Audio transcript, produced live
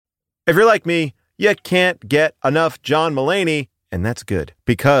If you're like me, you can't get enough John Mulaney. And that's good,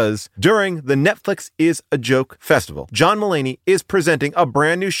 because during the Netflix is a Joke Festival, John Mulaney is presenting a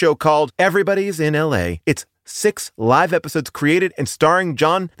brand new show called Everybody's in LA. It's 6 live episodes created and starring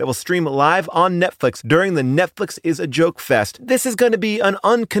John that will stream live on Netflix during the Netflix is a Joke Fest. This is going to be an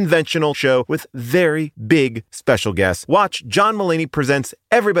unconventional show with very big special guests. Watch John Mulaney Presents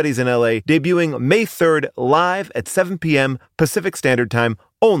Everybody's in LA, debuting May 3rd live at 7 p.m. Pacific Standard Time,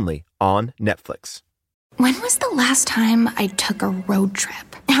 only on Netflix. When was the last time I took a road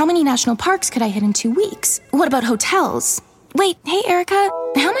trip? How many national parks could I hit in 2 weeks? What about hotels? Wait, hey, Erica,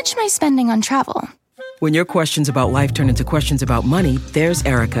 how much am I spending on travel? When your questions about life turn into questions about money, there's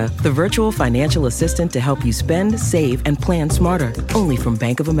Erica, the virtual financial assistant to help you spend, save, and plan smarter. Only from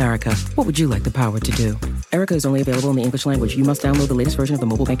Bank of America. What would you like the power to do? Erica is only available in the English language. You must download the latest version of the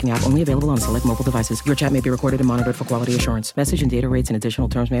mobile banking app, only available on select mobile devices. Your chat may be recorded and monitored for quality assurance. Message and data rates and additional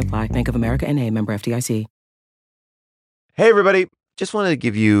terms may apply. Bank of America N.A., member FDIC. Hey, everybody. Just wanted to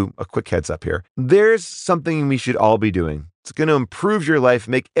give you a quick heads up here. There's something we should all be doing. It's going to improve your life,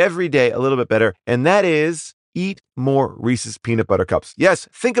 make every day a little bit better, and that is eat more Reese's Peanut Butter Cups. Yes,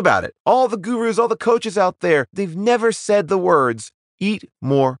 think about it. All the gurus, all the coaches out there, they've never said the words, eat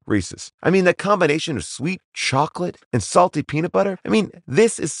more Reese's. I mean, that combination of sweet chocolate and salty peanut butter, I mean,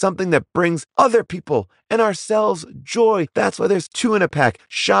 this is something that brings other people and ourselves joy. That's why there's 2 in a pack.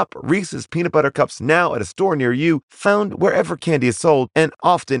 Shop Reese's Peanut Butter Cups now at a store near you, found wherever candy is sold, and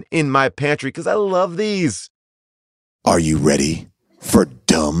often in my pantry, because I love these. Are you ready for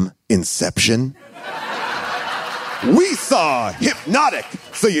dumb inception? We saw Hypnotic,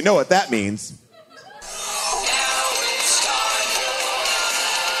 so you know what that means.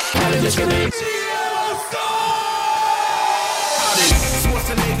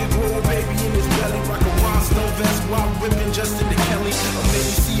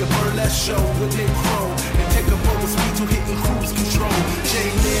 Show with Nick Crow and take a boat speed to hitting cruise control.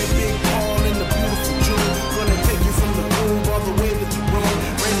 J-Man, Big Paul, and the beautiful June. Gonna take you from the room all the way to the room.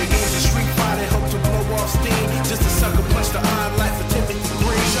 Rain against the street fight and hope to blow off steam. Just a sucker punch the odd life for Timothy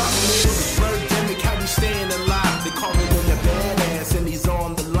Green. Sharp niggas, birdemic, how we staying alive. They call me when they're badass and he's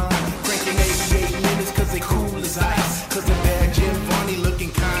on the line. Cranking 88 minutes cause they cool as ice. Cause the bad Jim Varney looking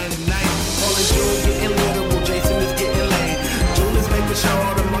kinda nice. All in June getting literal, Jason is getting laid. June is making sure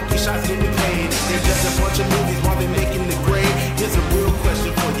all the monkey shots get me paid. They're just a bunch of movies while they're making the grade. Here's a real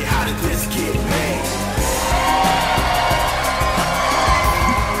question for you, how did this get made?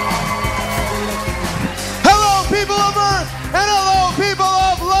 Hello, people of Earth, and hello, people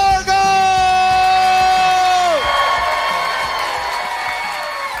of Largo!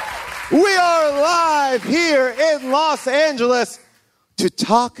 We are live here in Los Angeles to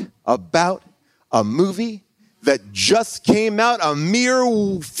talk about a movie that just came out a mere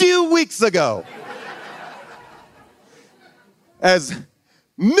few weeks ago. As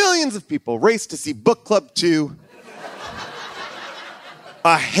millions of people race to see Book Club 2,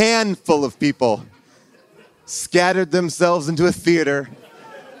 a handful of people scattered themselves into a theater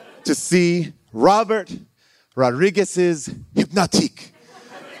to see Robert Rodriguez's Hypnotic,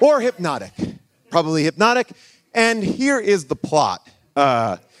 or Hypnotic, probably Hypnotic. And here is the plot.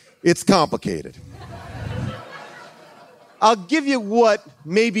 It's complicated. I'll give you what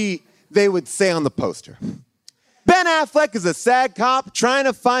maybe they would say on the poster. Ben Affleck is a sad cop trying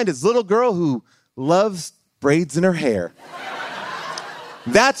to find his little girl who loves braids in her hair.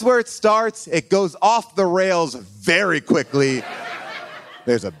 That's where it starts. It goes off the rails very quickly.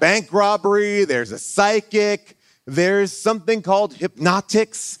 There's a bank robbery, there's a psychic, there's something called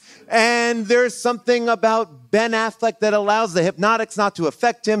hypnotics, and there's something about Ben Affleck that allows the hypnotics not to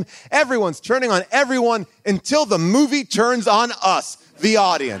affect him. Everyone's turning on everyone until the movie turns on us, the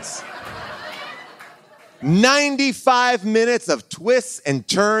audience. 95 minutes of twists and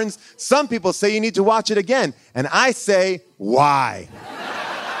turns. Some people say you need to watch it again, and I say, why?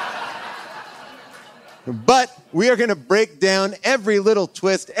 But we are going to break down every little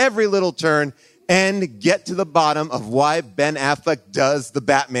twist, every little turn, and get to the bottom of why Ben Affleck does the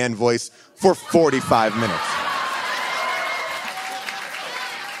Batman voice for 45 minutes.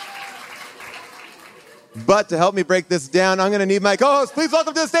 But to help me break this down, I'm going to need my co-host. Please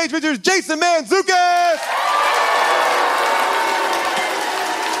welcome to the stage, Mr. Jason Mantzoukas!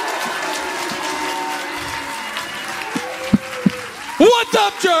 What's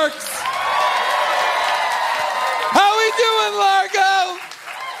up, jerks? How we doing, Largo?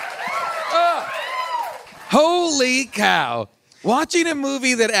 Holy cow. Watching a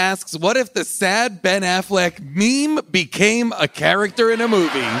movie that asks, what if the sad Ben Affleck meme became a character in a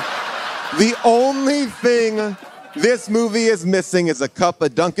movie? The only thing this movie is missing is a cup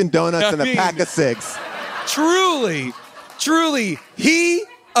of Dunkin' Donuts and a pack of cigs. Truly, he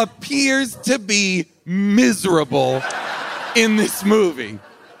appears to be miserable in this movie.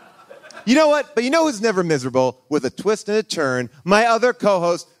 You know what? But you know who's never miserable? With a twist and a turn, my other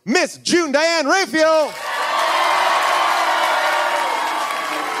co-host, Miss June Diane Raphael.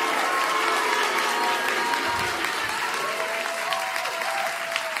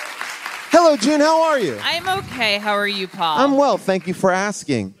 Hello, June. How are you? I'm okay. How are you, Paul? I'm well. Thank you for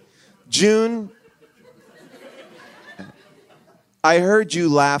asking. June, I heard you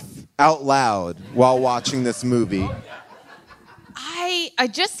laugh out loud while watching this movie. I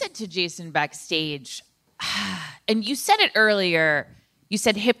just said to Jason backstage, and you said it earlier, you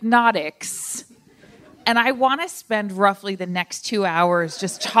said hypnotics. And I want to spend roughly the next 2 hours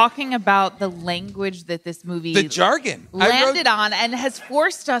just talking about the language that this movie The jargon. landed on and has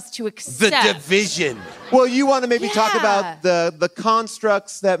forced us to The accept. Division. Well, you want to maybe talk Yeah. about the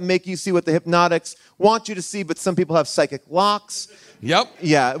constructs that make you see what the hypnotics want you to see, but some people have psychic locks. Yep.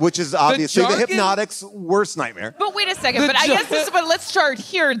 Yeah, which is obviously the jargon? hypnotics' worst nightmare. But wait a second. The But I guess but let's start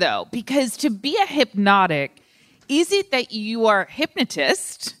here, though, because to be a hypnotic, is it that you are a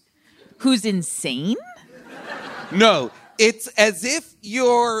hypnotist who's insane? No, it's as if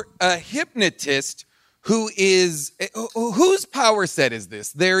you're a hypnotist whose power set is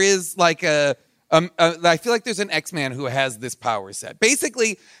this? There is like I feel like there's an X-Man who has this power set.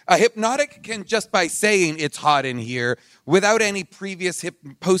 Basically, a hypnotic can just by saying it's hot in here without any previous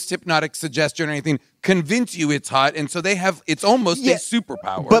post-hypnotic suggestion or anything convince you it's hot, and so it's almost a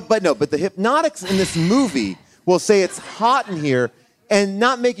superpower. But the hypnotics in this movie will say it's hot in here and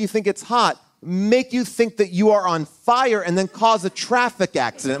not make you think it's hot, make you think that you are on fire and then cause a traffic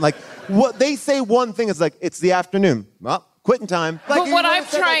accident. Like, what they say one thing is like, it's the afternoon. Well, quitting time. Like, But what I'm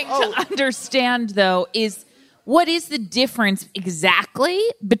trying to understand, though, is what is the difference exactly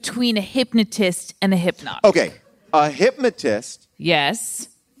between a hypnotist and a hypnotic? Okay, a hypnotist Yes.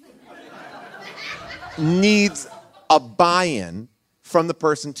 needs a buy-in from the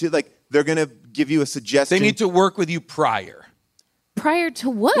person to, like, they're going to give you a suggestion. they need to work with you prior. Prior to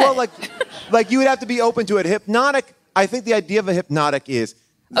what? Well, like you would have to be open to it. Hypnotic, I think the idea of a hypnotic is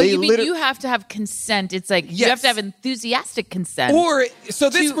you mean you have to have consent? It's like you have Yes. to have enthusiastic consent. So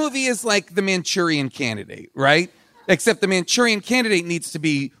this movie is like the Manchurian Candidate, right? Except the Manchurian Candidate needs to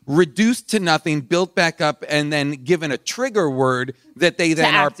be reduced to nothing, built back up, and then given a trigger word that they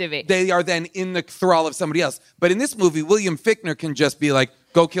then activate. They are then in the thrall of somebody else. But in this movie, William Fichtner can just be like,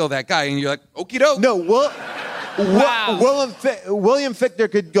 "Go kill that guy," and you're like, "Okie doke." No, Wow. William Fichtner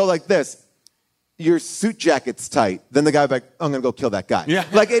could go like this. Your suit jacket's tight. Then the guy would be like, I'm going to go kill that guy. Yeah.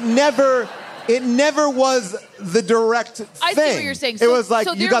 Like, it never was the direct thing. I see what you're saying. It was like,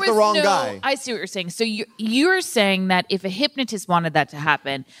 so you there got the was wrong no- guy. I see what you're saying. So you're saying that if a hypnotist wanted that to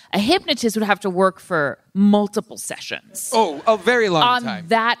happen, a hypnotist would have to work for multiple sessions Oh, a very long on time.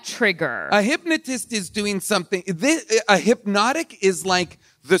 that trigger. A hypnotist is doing something. A hypnotic is like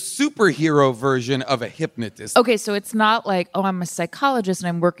the superhero version of a hypnotist. Okay, so it's not like, oh, I'm a psychologist and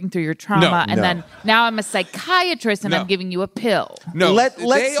I'm working through your trauma, and no. then now I'm a psychiatrist and No. I'm giving you a pill. No, Let's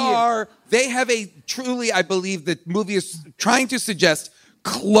hear- they have a truly, I believe the movie is trying to suggest,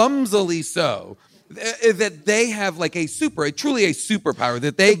 clumsily so, that they have like truly a superpower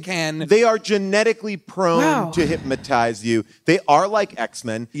that they can. They are genetically prone Wow. to hypnotize you. They are like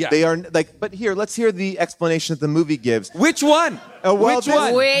X-Men. Yeah. They are like, but here, let's hear the explanation that the movie gives. Which one? Well, Which this-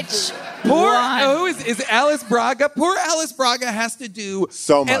 one? Which Poor, one? who is Alice Braga? Poor Alice Braga has to do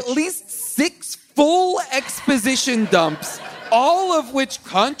So much. at least 6 full exposition dumps, all of which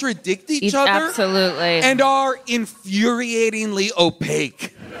contradict each other. Absolutely. And are infuriatingly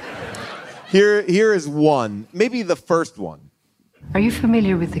opaque. Here is one, maybe the first one. Are you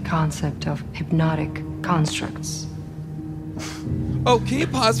familiar with the concept of hypnotic constructs? Oh, can you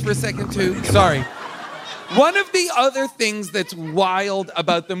pause for a second, too? Sorry. One of the other things that's wild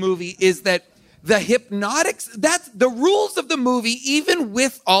about the movie is that the hypnotics, that's the rules of the movie, even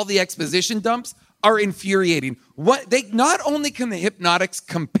with all the exposition dumps, are infuriating. They not only can the hypnotics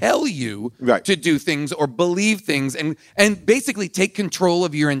compel you Right. to do things or believe things and basically take control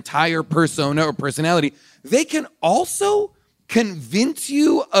of your entire persona or personality, they can also convince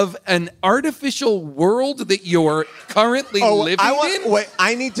you of an artificial world that you're currently living in. Wait,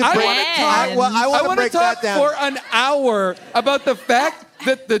 I need to I break, want to Man. talk. I want to break talk that down. for an hour about the fact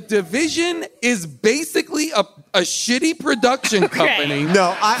that the Division is basically a shitty production company.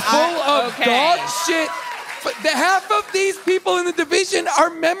 No, full of Okay. dog shit. But half of these people in the Division are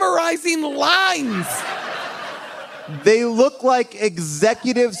memorizing lines. they look like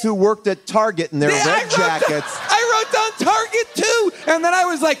executives who worked at Target in their red jackets. I worked on Target too. And then I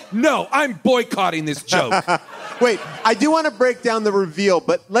was like, no, I'm boycotting this joke. Wait, I do want to break down the reveal,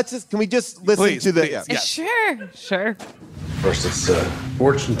 but can we just listen Please, to the... please, yeah. Sure. First it's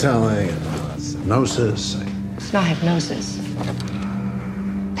fortune telling, and hypnosis. It's not hypnosis.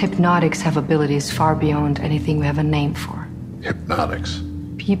 Hypnotics have abilities far beyond anything we have a name for. Hypnotics.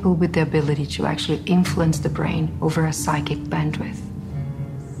 People with the ability to actually influence the brain over a psychic bandwidth.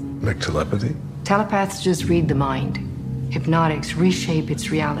 Like telepathy? Telepaths just read the mind. Hypnotics reshape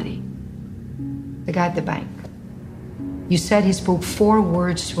its reality. The guy at the bank. You said he spoke 4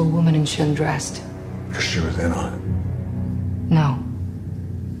 words to a woman and she undressed. Because she was in on it. No.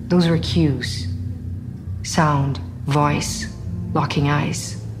 Those were cues. Sound, voice, locking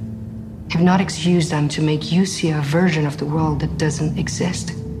eyes. Hypnotics use them to make you see a version of the world that doesn't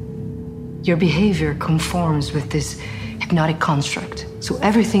exist. Your behavior conforms with this hypnotic construct. So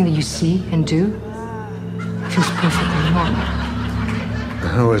everything that you see and do feels perfectly normal.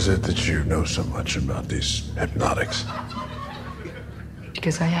 How is it that you know so much about these hypnotics?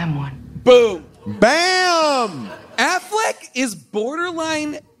 Because I am one. Boom. Bam! Affleck is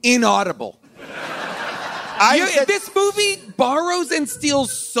borderline inaudible. This movie borrows and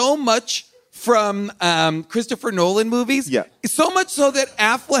steals so much from Christopher Nolan movies. Yeah. So much so that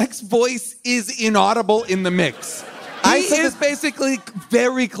Affleck's voice is inaudible in the mix. He is basically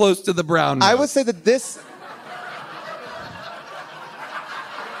very close to the brown note. I would say that this...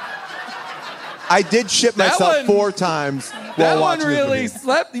 I did shit myself 4 times while watching That one really this movie.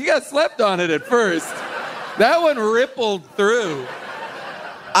 slept. You got slept on it at first. That one rippled through.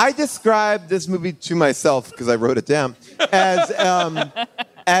 I described this movie to myself, because I wrote it down,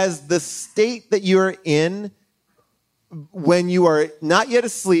 as the state that you're in when you are not yet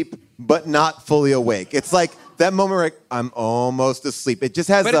asleep, but not fully awake. It's like that moment where I'm almost asleep. It just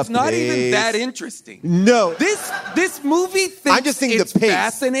has But the it's not pace. even that interesting. No. This movie thinks I'm just thinking it's the pace.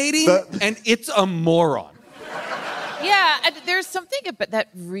 fascinating, and it's a moron. Yeah, and there's something about that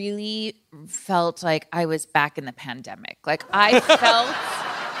really felt like I was back in the pandemic. Like I felt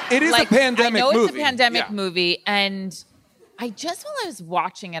It is like, a pandemic I know movie. it's a pandemic Yeah. movie, and I just while I was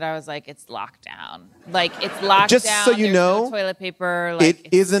watching it, I was like, it's lockdown. Like it's lockdown. Just so you there's know, no toilet paper. Like It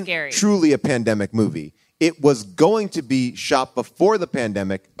it's isn't scary. truly a pandemic movie. It was going to be shot before the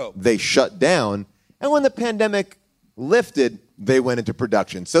pandemic. Oh. They shut down. And when the pandemic lifted, they went into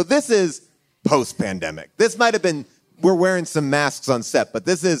production. So this is post-pandemic. This might have been, we're wearing some masks on set, but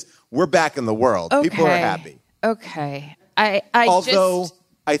this is, we're back in the world. Okay. People are happy. Okay. Although,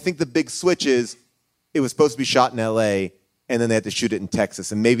 I think the big switch is, it was supposed to be shot in L.A., and then they had to shoot it in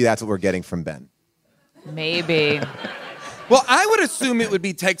Texas. And maybe that's what we're getting from Ben. Maybe. Well, I would assume it would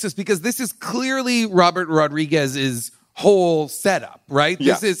be Texas because this is clearly Robert Rodriguez's whole setup, right?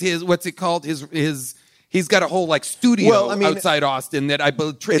 Yeah. This is his, what's it called? He's got a whole like studio outside Austin that I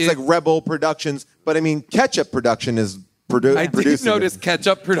believe. It's like Rebel Productions, but I mean, Ketchup Production is producing. I did notice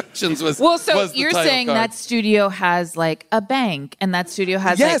Ketchup Productions was. Well, so was the you're title saying card. that studio has like a bank, and that studio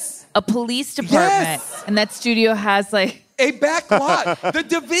has Yes. like a police department, Yes. and that studio has like. a back lot. The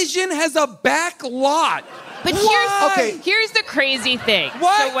Division has a back lot. But Why? here's the crazy thing.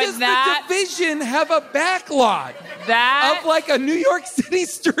 Why so when does that the Division have a back lot of like a New York City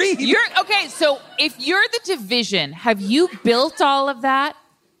street? Okay, so if you're the Division, have you built all of that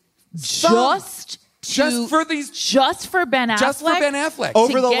just for Ben Affleck? Just for Ben Affleck.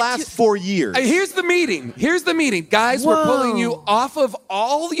 Over the last 4 years. Here's the meeting. Guys, we're pulling you off of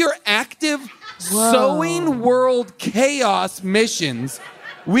all your active sewing world chaos missions.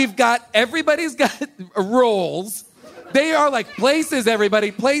 Everybody's got roles. They are like places, everybody,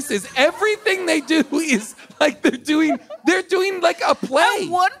 places. Everything they do is like they're doing like a play. At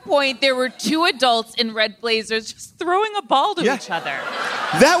one point, there were 2 adults in red blazers just throwing a ball to each other.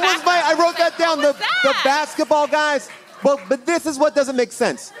 That was I wrote that down. The basketball guys. Well, but this is what doesn't make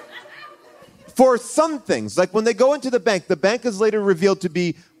sense. For some things, like when they go into the bank is later revealed to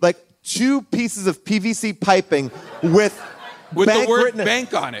be like 2 pieces of PVC piping with bank the word written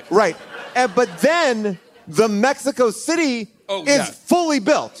bank on it. Right. But then the Mexico City is fully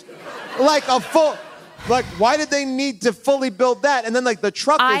built. Like a full... Like, why did they need to fully build that? And then, like, the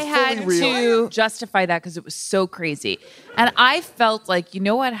truck I is had fully real. to justify that because it was so crazy. And I felt like, you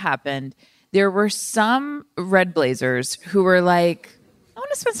know what happened? There were some red blazers who were like, I want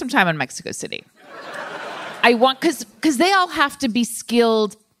to spend some time in Mexico City. Because they all have to be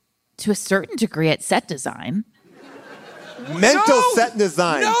skilled to a certain degree at set design. Mental set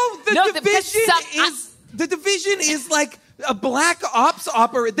design. No, the Division is like a black ops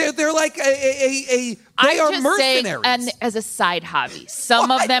operator. They're like they are mercenaries. Saying, and as a side hobby,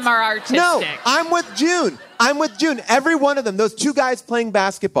 some of them are artistic. No, I'm with June. Every one of them, those two guys playing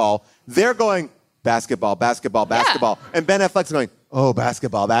basketball, they're going, basketball. Yeah. And Ben Affleck's going, oh,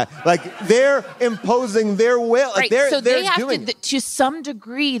 basketball, that. Like, they're imposing their will. Like, right. So they have doing to some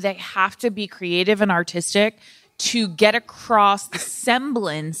degree, they have to be creative and artistic to get across the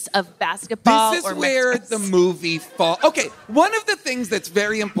semblance of basketball. This is where the movie falls. Okay, one of the things that's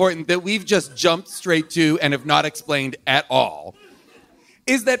very important that we've just jumped straight to and have not explained at all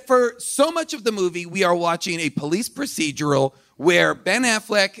is that for so much of the movie, we are watching a police procedural where Ben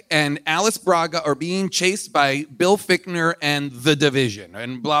Affleck and Alice Braga are being chased by Bill Fichtner and The Division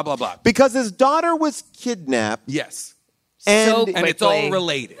and blah, blah, blah. Because his daughter was kidnapped. Yes. So And it's all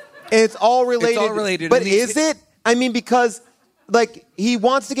related. It's all related. It's all related. But And is it? I mean, because, like, he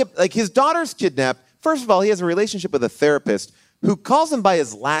wants to get, like, his daughter's kidnapped. First of all, he has a relationship with a therapist who calls him by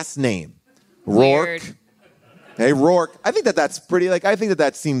his last name. Weird. Rourke. Hey, Rourke. I think that's pretty, like, I think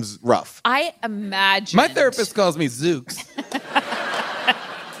that seems rough. I imagine. My therapist calls me Zooks.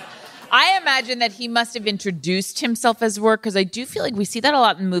 I imagine that he must have introduced himself as Rourke, because I do feel like we see that a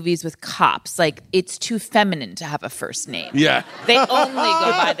lot in movies with cops. Like, it's too feminine to have a first name. Yeah. They only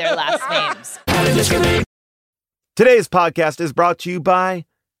go by their last names. Today's podcast is brought to you by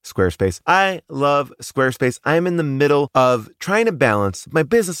Squarespace. I love Squarespace. I'm in the middle of trying to balance my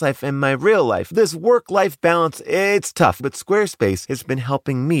business life and my real life. This work-life balance, it's tough, but Squarespace has been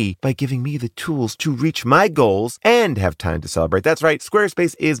helping me by giving me the tools to reach my goals and have time to celebrate. That's right.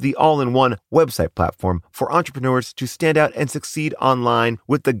 Squarespace is the all-in-one website platform for entrepreneurs to stand out and succeed online.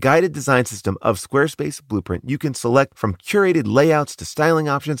 With the guided design system of Squarespace Blueprint, you can select from curated layouts to styling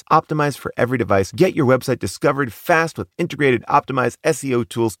options, optimized for every device. Get your website discovered fast with integrated optimized SEO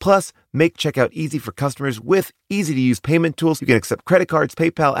tools. Plus, make checkout easy for customers with easy-to-use payment tools. You can accept credit cards,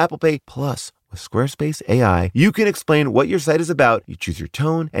 PayPal, Apple Pay. Plus, with Squarespace AI, you can explain what your site is about. You choose your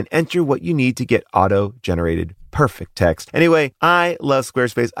tone and enter what you need to get auto-generated perfect text. Anyway, I love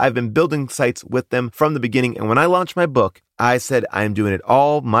Squarespace. I've been building sites with them from the beginning. And when I launched my book, I said I'm doing it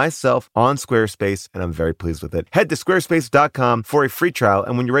all myself on Squarespace, and I'm very pleased with it. Head to squarespace.com for a free trial.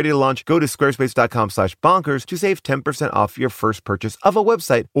 And when you're ready to launch, go to squarespace.com/bonkers to save 10% off your first purchase of a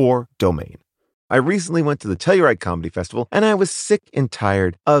website or domain. I recently went to the Telluride Comedy Festival, and I was sick and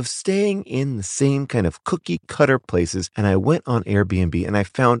tired of staying in the same kind of cookie-cutter places, and I went on Airbnb, and I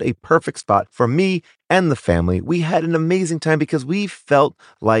found a perfect spot for me and the family. We had an amazing time because we felt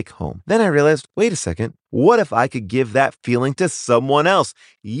like home. Then I realized, wait a second, what if I could give that feeling to someone else?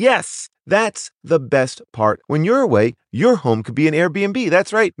 Yes! That's the best part. When you're away, your home could be an Airbnb.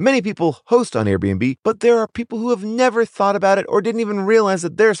 That's right. Many people host on Airbnb, but there are people who have never thought about it or didn't even realize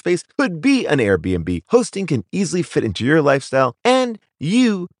that their space could be an Airbnb. Hosting can easily fit into your lifestyle, and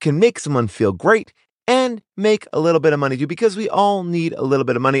you can make someone feel great and make a little bit of money too, because we all need a little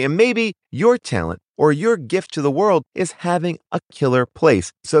bit of money. And maybe your talent or your gift to the world is having a killer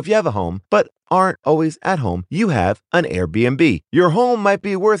place. So if you have a home, but aren't always at home, you have an Airbnb. Your home might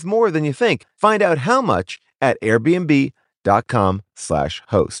be worth more than you think. Find out how much at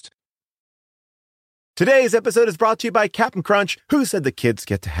airbnb.com/host. Today's episode is brought to you by Cap'n Crunch. Who said the kids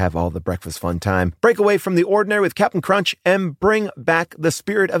get to have all the breakfast fun time? Break away from the ordinary with Cap'n Crunch and bring back the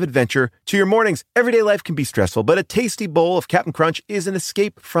spirit of adventure to your mornings. Everyday life can be stressful, but a tasty bowl of Cap'n Crunch is an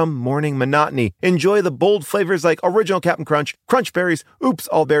escape from morning monotony. Enjoy the bold flavors like original Cap'n Crunch, Crunch Berries, Oops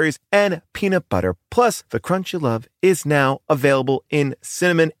All Berries, and peanut butter. Plus, the crunch you love is now available in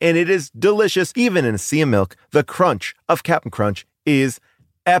cinnamon, and it is delicious. Even in a sea of milk, the crunch of Cap'n Crunch is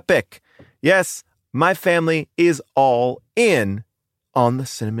epic. Yes, my family is all in on the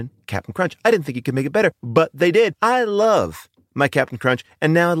cinnamon Cap'n Crunch. I didn't think you could make it better, but they did. I love my Cap'n Crunch,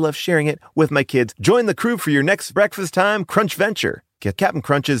 and now I love sharing it with my kids. Join the crew for your next breakfast time crunch venture. Get Cap'n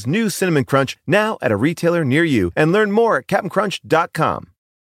Crunch's new Cinnamon Crunch now at a retailer near you, and learn more at Cap'nCrunch.com.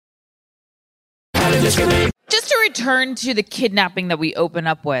 Just to return to the kidnapping that we open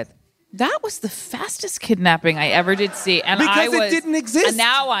up with, that was the fastest kidnapping I ever did see. And Because it didn't exist. And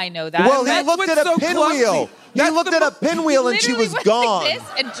now I know that. Well, he That's looked what's at a so pinwheel. clumsy. He looked at a pinwheel and she was gone. Like this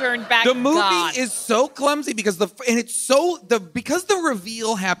and turned back. The movie gone. is so clumsy because the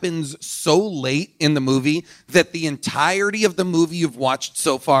reveal happens so late in the movie that the entirety of the movie you've watched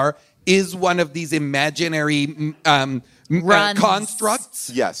so far is one of these imaginary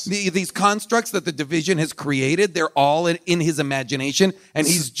constructs. Yes. These constructs that the Division has created, they're all in his imagination, and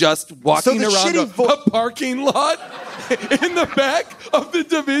he's just walking around a parking lot in the back of the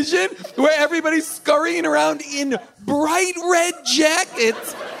Division where everybody's scurrying around in bright red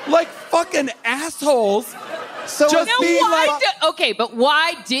jackets like fucking assholes, So Just it's Now, be okay, but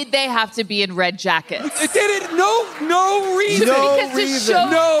why did they have to be in red jackets? It didn't. No reason. No Because it reason.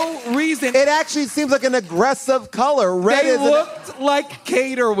 showed- No reason. It actually seems like an aggressive color. Red They is looked like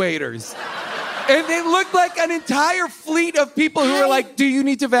cater waiters. And they looked like an entire fleet of people who were like, do you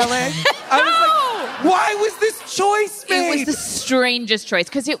need to valet? I was like, why was this choice made? It was the strangest choice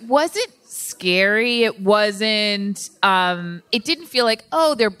because it wasn't scary. It wasn't. It didn't feel like,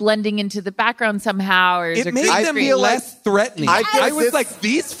 oh, they're blending into the background somehow. Or It made I them feel less threatening. I feel was this- like,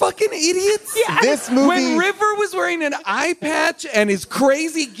 these fucking idiots? This movie- When River was wearing an eye patch and his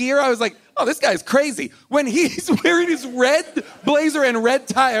crazy gear, I was like, oh, this guy's crazy. When he's wearing his red blazer and red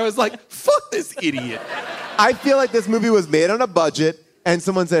tie, I was like, fuck this idiot. I feel like this movie was made on a budget, and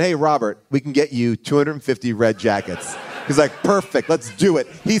someone said, hey, Robert, we can get you 250 red jackets. He's like, perfect, let's do it.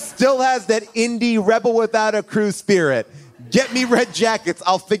 He still has that indie rebel without a crew spirit. Get me red jackets.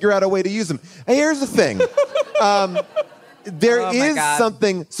 I'll figure out a way to use them. And here's the thing. There Oh, my is God.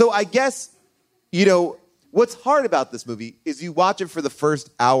 something. So I guess, what's hard about this movie is you watch it for the first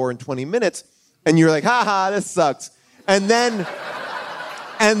hour and 20 minutes, and you're like, this sucks. And then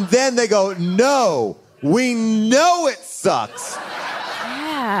they go, no, we know it sucks.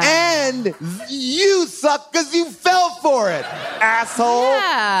 Yeah. And you suck because you fell for it, asshole.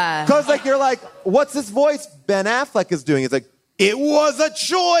 Yeah. Because you're like, what's this voice Ben Affleck is doing? It's like, it was a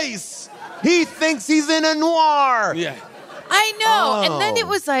choice. He thinks he's in a noir. Yeah. I know. And then Oh. it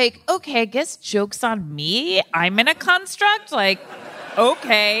was like, okay, I guess joke's on me. I'm in a construct. Like,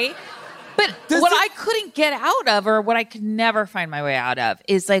 okay. But what I couldn't get out of, or what I could never find my way out of,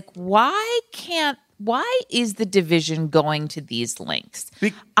 is like, why is the division going to these lengths?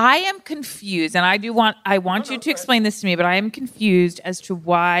 I am confused, and I want you to explain this to me, but I am confused as to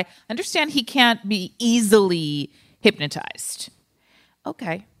why. I understand he can't be easily hypnotized.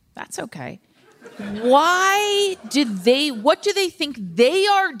 Okay, that's okay. What do they think they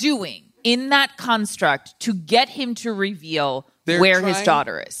are doing in that construct to get him to reveal where his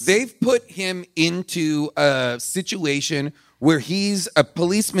daughter is? They've put him into a situation where he's a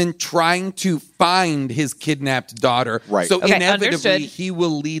policeman trying to find his kidnapped daughter. Right. So Okay, inevitably, understood. he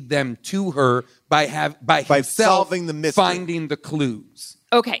will lead them to her by himself solving the mystery. finding the clues.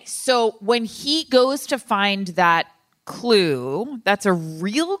 Okay, so when he goes to find that clue, that's a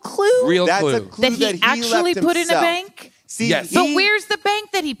real clue? Real That's clue. a clue that he actually left put in a himself. bank? See, Yes. But where's the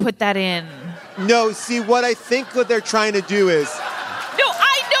bank that he put that in? No, see, what I think what they're trying to do is, No,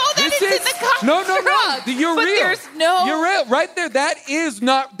 I know that it's in the construct. No. You're but real. There's no. You're real. Right there. That is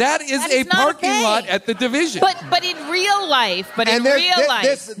a That is not a parking lot bank. at the division. But in real life, And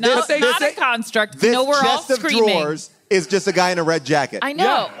there's- this- no, this- not this- a construct. this No, we're all chest of screaming. drawers is just a guy in a red jacket. I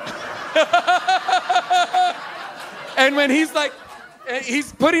know. And when he's like,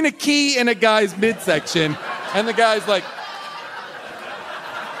 he's putting a key in a guy's midsection, and the guy's like,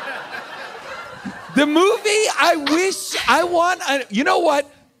 the movie, you know what?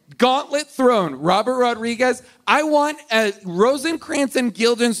 Gauntlet Throne, Robert Rodriguez. I want a Rosencrantz and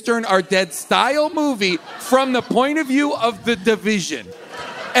Guildenstern are dead style movie from the point of view of the division.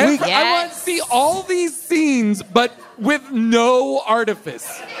 I want to Yes. see all these scenes, but with no artifice.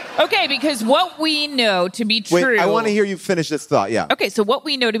 Okay, because what we know to be Wait, true. I want to hear you finish this thought. Yeah. Okay, so what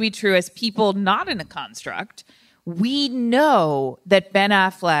we know to be true as people not in a construct, we know that Ben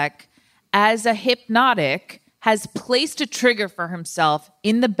Affleck, as a hypnotic, has placed a trigger for himself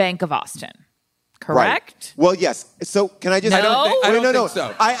in the Bank of Austin. Correct? Right. Well, yes. So can I just? No? I don't Wait, think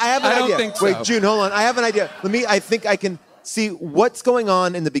so. I have an I don't idea. think so. Wait, June, hold on. I have an idea. I think I can see what's going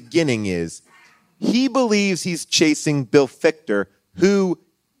on in the beginning is he believes he's chasing Bill Fichter, who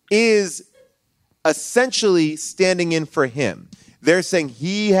is essentially standing in for him. They're saying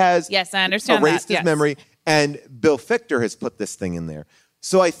he has Yes, I understand erased that, his yes. memory, and Bill Fichter has put this thing in there.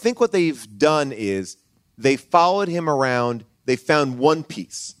 So I think what they've done is they followed him around. They found one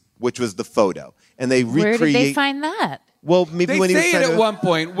piece, which was the photo, and they Where recreate. did they find that? Well, maybe They when he was say it trying at to- one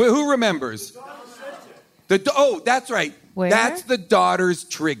point. Who remembers? That's right. Where? That's the daughter's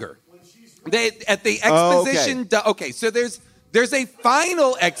trigger. At the Oh, exposition dump. Okay, so there's a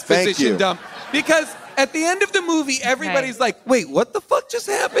final you. exposition dump because at the end of the movie, everybody's like, "Wait, what the fuck just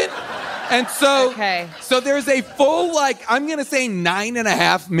happened?" And so, so there's a full I'm gonna say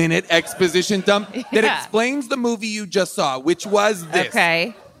 9.5 minute exposition dump that Yeah. explains the movie you just saw, which was this.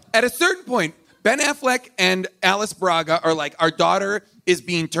 Okay. At a certain point, Ben Affleck and Alice Braga are like, our daughter is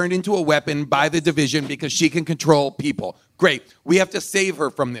being turned into a weapon by the division because she can control people. Great. We have to save her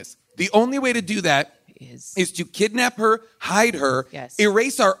from this. The only way to do that is to kidnap her, hide her, Yes.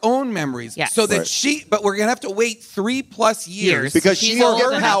 erase our own memories, Yes. so that Right. but we're gonna have to wait 3+ years Because She's she's old get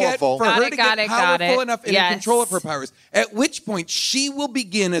enough. powerful. for Got her it, to got get it, got powerful it. enough and Yes. in control of her powers. At which point she will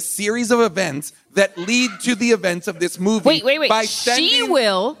begin a series of events that lead to the events of this movie. Wait. By She sending,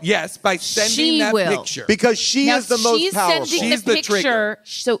 will. Yes, by sending She that will. picture. Because she Now is the most she's powerful. sending She's the the trigger.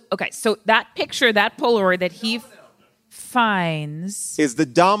 picture. So that picture, that Polaroid that he finds. Is the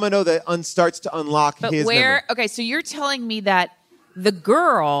domino that starts to unlock But his where? memory. Okay, so you're telling me that the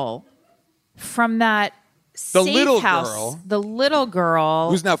girl from that The safe little house, girl. the little girl,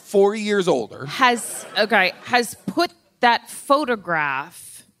 Who's now 4 years older. has put that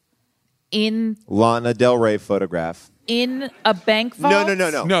photograph in Lana Del Rey photograph. a bank vault.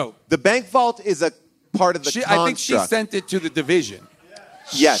 No. The bank vault is a part of the construct. I think she sent it to the division.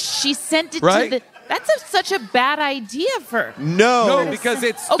 Yes. She sent it Right? to the. That's such a bad idea for. No. No, because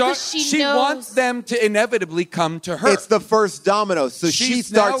Oh, 'cause she knows- wants them to inevitably come to her. It's the first domino, so she She's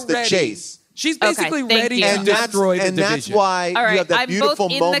starts now the ready. chase. She's Okay, basically thank ready you. to And that's, destroy the and division. that's why All you right, have that I'm beautiful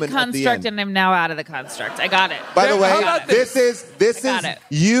both in moment the at the construct end. and I'm now out of the construct. I got it. By the How way, about this is I got it.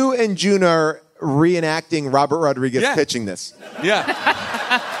 you and June are reenacting Robert Rodriguez Yeah. pitching this. Yeah.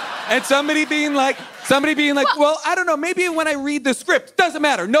 And somebody being like, well, I don't know, maybe when I read the script, doesn't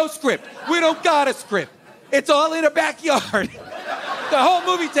matter, no script. We don't got a script. It's all in a backyard. The whole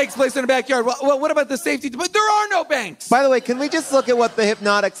movie takes place in a backyard. Well, what about the safety? But there are no banks. By the way, can we just look at what the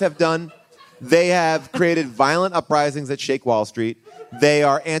Hypnotics have done? They have created violent uprisings that shake Wall Street. They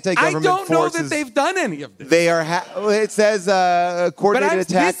are I anti-government don't know forces. that they've done any of this. They are. It says coordinated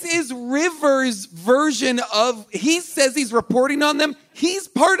attack. This is Rivers' version of. He says he's reporting on them. He's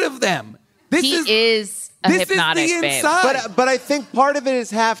part of them. This He is a this hypnotic is the babe. inside. But I think part of it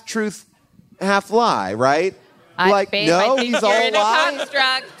is half truth, half lie, right? Like, Babe, no, I think he's you're all in a lie.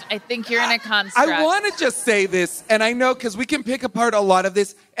 construct. I think you're in a construct. I want to just say this, and I know because we can pick apart a lot of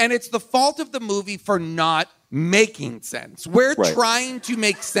this, and it's the fault of the movie for not making sense. We're Right. trying to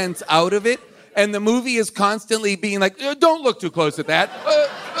make sense out of it, and the movie is constantly being like, don't look too close at that.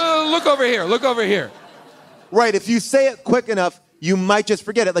 Look over here. Look over here. Right. If you say it quick enough, you might just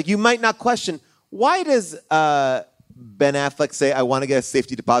forget it. Like, you might not question, why does Ben Affleck say, I want to get a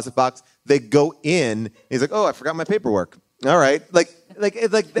safety deposit box? They go in. He's like, oh, I forgot my paperwork. All right.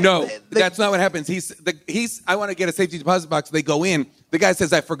 No, that's not what happens. I want to get a safety deposit box. They go in. The guy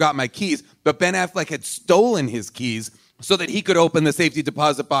says, I forgot my keys. But Ben Affleck had stolen his keys so that he could open the safety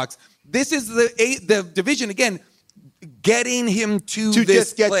deposit box. This is the division, again, getting him to this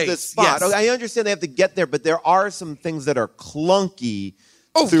just get place. to the spot. Yes. Okay, I understand they have to get there, but there are some things that are clunky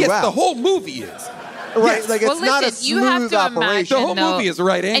throughout. Yes, the whole movie is. Right, Yes. like it's Well, not a listen, you have smooth to operation. imagine, The whole though- movie is a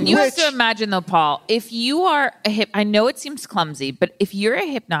right And angle. you have Which- to imagine, though, Paul, if you are I know it seems clumsy, but if you're a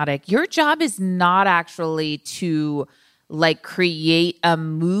hypnotic, your job is not actually to like create a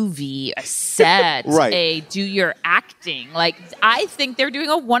movie, a set, Right. do your acting. Like, I think they're doing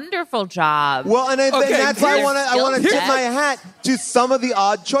a wonderful job. Well, and that's why I want to Here's- tip my hat to some of the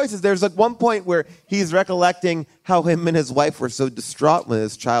odd choices. There's like one point where he's recollecting how him and his wife were so distraught when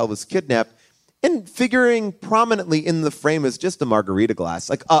his child was kidnapped. And figuring prominently in the frame is just a margarita glass,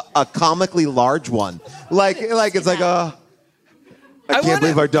 like a comically large one. Like it's like, I can't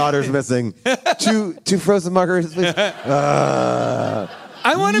believe our daughter's missing. two frozen margaritas, please.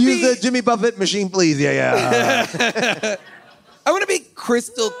 I want to Use be the Jimmy Buffett machine, please. Yeah. I want to be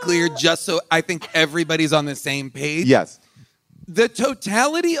crystal clear just so I think everybody's on the same page. Yes. The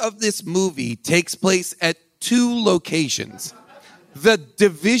totality of this movie takes place at 2 locations. The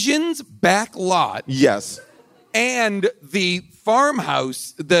division's back lot Yes. and the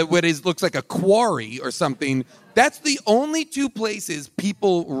farmhouse, looks like a quarry or something. That's the only 2 places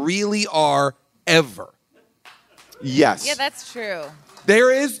people really are ever. Yes. Yeah, that's true.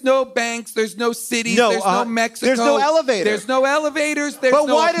 There is no banks. There's no cities. No, there's no Mexico. there's no elevator. There's no elevators. There's But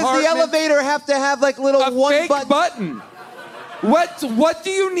no why does the apartments. elevator have to have like little A one fake button? What do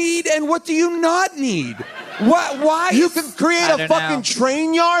you need and what do you not need? Why? You can create I a don't fucking know.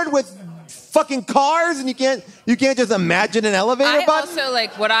 train yard with fucking cars, and you can't just imagine an elevator I button. also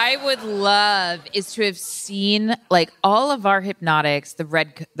like what I would love is to have seen like all of our hypnotics, the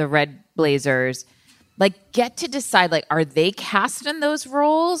red blazers, like get to decide like are they cast in those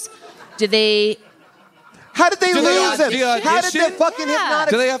roles? Do they? How did they Do they lose him? audition? How did the fucking Yeah.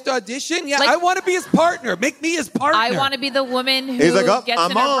 hypnotic? Do they have to audition? Yeah, Like- I want to be his partner. Make me his partner. I want to be the woman who He's like, "Oh, gets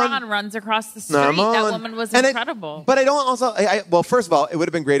I'm in a on. bra and runs across the street. I'm That on. woman was And incredible. but I don't also. Well, first of all, it would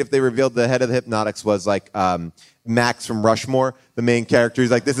have been great if they revealed the head of the Hypnotics was like Max from Rushmore, the main character.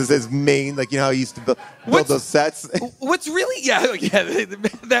 He's like, this is his main. Like, you know how he used to build What's- those sets. What's really yeah,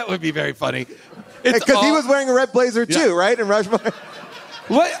 that would be very funny. Because he was wearing a red blazer too, right? And Rushmore.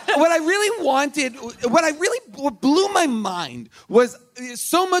 What I really wanted, what I really blew my mind was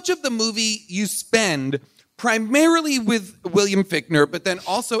so much of the movie you spend primarily with William Fichtner, but then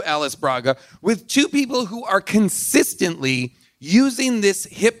also Alice Braga, with two people who are consistently using this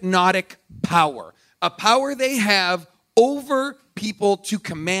hypnotic power, a power they have over people to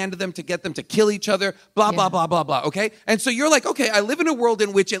command them, to get them to kill each other, blah, blah, blah, blah, blah, okay? And so you're like, okay, I live in a world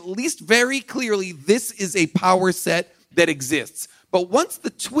in which at least very clearly this is a power set that exists. But once the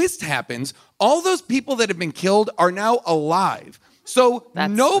twist happens, all those people that have been killed are now alive. So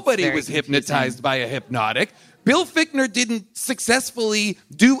nobody was hypnotized by a hypnotic. Bill Fichtner didn't successfully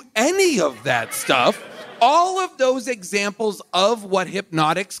do any of that stuff. All of those examples of what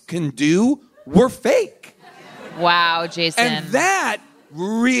hypnotics can do were fake. Wow, Jason. And that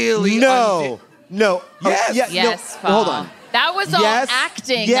really... No. Yes. Yes, no. Hold on. That was all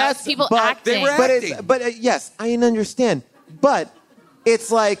acting. That was people acting. They were acting. But yes, I understand. But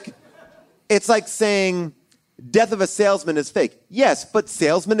it's like saying death of a salesman is fake. Yes, but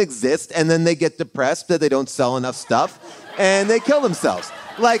salesmen exist, and then they get depressed that they don't sell enough stuff, and they kill themselves.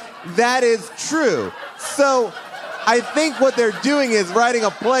 Like, that is true. So I think what they're doing is writing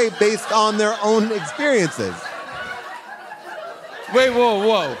a play based on their own experiences. Wait,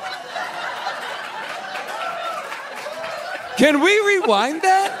 whoa. Can we rewind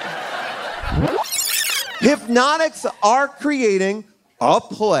that? Hypnotics are creating a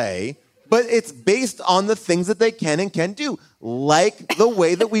play, but it's based on the things that they can and can't do. Like the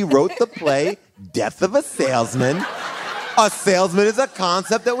way that we wrote the play, Death of a Salesman. A salesman is a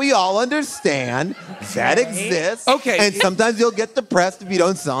concept that we all understand that exists. Okay. And sometimes you'll get depressed if you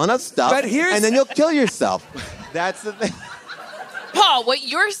don't sell enough stuff. But and then you'll kill yourself. That's the thing. Paul, what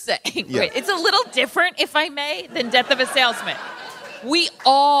you're saying, wait, it's a little different, if I may, than Death of a Salesman. We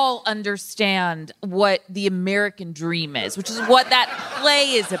all understand what the American dream is, which is what that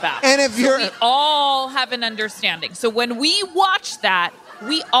play is about. And if we all have an understanding. So when we watch that,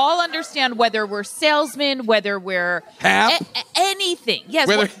 we all understand whether we're salesmen, whether we're anything. Yes,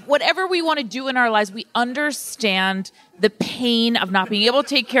 whatever we want to do in our lives, we understand the pain of not being able to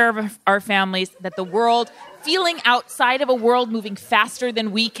take care of our families, that the world, feeling outside of a world moving faster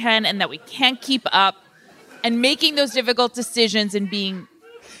than we can and that we can't keep up, and making those difficult decisions and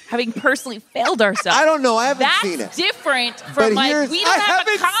having personally failed ourselves. I don't know. I haven't seen it. That's different from we don't have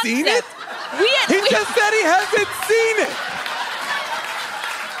a concept. Seen it? He just said he hasn't seen it.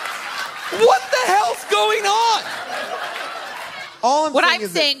 What the hell's going on? What I'm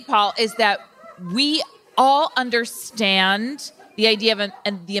saying, Paul, is that we all understand the idea of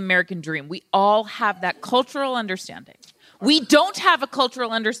the American dream. We all have that cultural understanding. We don't have a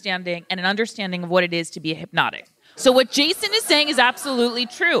cultural understanding and an understanding of what it is to be a hypnotic. So what Jason is saying is absolutely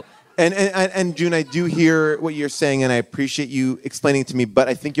true. And June, I do hear what you're saying, and I appreciate you explaining it to me, but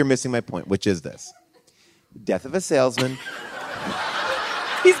I think you're missing my point, which is this. Death of a Salesman.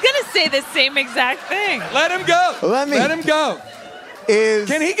 He's going to say the same exact thing. Let him go. Let him go.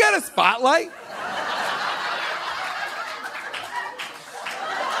 Can he get a spotlight?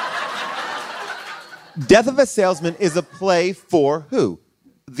 Death of a Salesman is a play for who?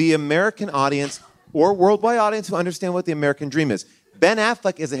 The American audience or worldwide audience who understand what the American dream is. Ben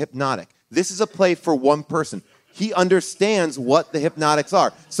Affleck is a hypnotic. This is a play for one person. He understands what the hypnotics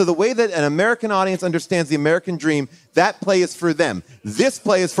are. So the way that an American audience understands the American dream, that play is for them. This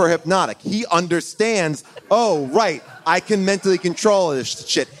play is for hypnotic. He understands, oh, right, I can mentally control this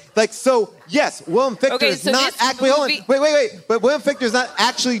shit. Like, so, yes, William Fichtner is not actually... Wait. But William Fichtner is not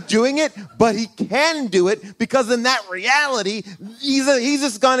actually doing it, but he can do it because in that reality, he's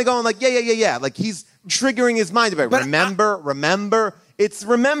just going to go and like, yeah. Like, he's triggering his mind about remember. It's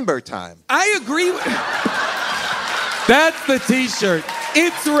remember time. I agree with... That's the T-shirt.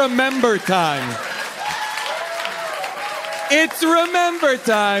 It's remember time. It's remember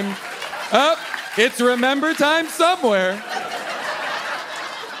time. It's remember time somewhere.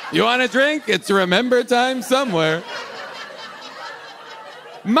 You want a drink? It's remember time somewhere.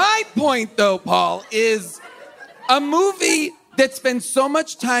 My point, though, Paul, is a movie that spends so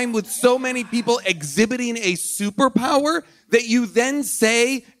much time with so many people exhibiting a superpower that you then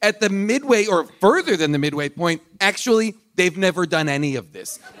say at the midway or further than the midway point, actually, they've never done any of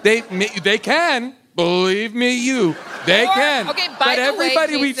this. They can, believe me, they can. Okay, but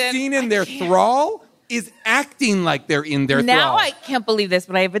everybody we've seen in their thrall is acting like they're in their thrall. Now I can't believe this,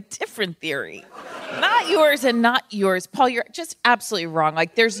 but I have a different theory. Not yours and not yours. Paul, you're just absolutely wrong.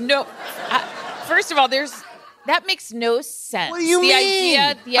 Like, there's no... first of all, there's That makes no sense. What do you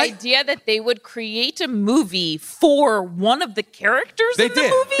mean? The idea that they would create a movie for one of the characters They in the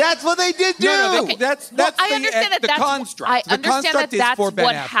did. movie? That's what they did do. No, Okay. that's Well, the, I understand that the that's construct. I the understand construct that is that's for Ben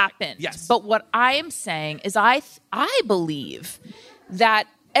what Affleck. happened. Yes. But what I am saying is I believe that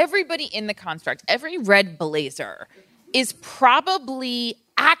everybody in the construct, every red blazer, is probably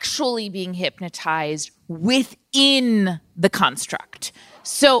actually being hypnotized within the construct.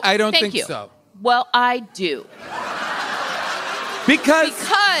 So I don't thank think you. so. Well, I do. Because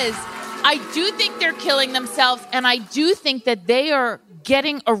I do think they're killing themselves, and I do think that they are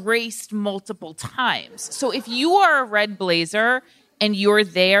getting erased multiple times. So if you are a red blazer and you're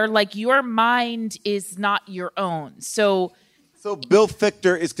there, like, your mind is not your own. So Bill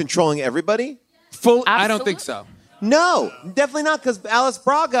Fichter is controlling everybody? I don't think so. No, definitely not, because Alice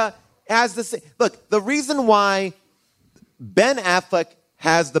Braga has the same. Look, the reason why Ben Affleck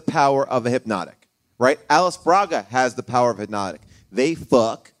has the power of a hypnotic, right? Alice Braga has the power of hypnotic. They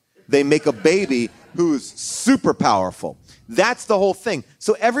fuck. They make a baby who's super powerful. That's the whole thing.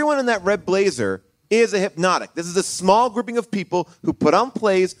 So everyone in that red blazer is a hypnotic. This is a small grouping of people who put on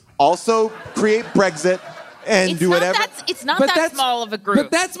plays, also create Brexit, and do whatever. It's not that small of a group. But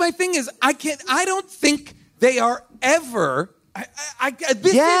that's my thing is I don't think they are ever.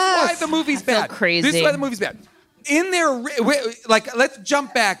 This is why the movie's bad. crazy. This is why the movie's bad. In their, like, let's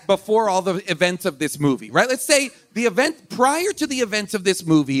jump back before all the events of this movie, right? Let's say the event prior to the events of this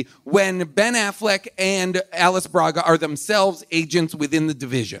movie, when Ben Affleck and Alice Braga are themselves agents within the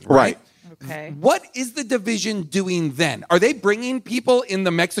division, right? Okay. What is the division doing then? Are they bringing people in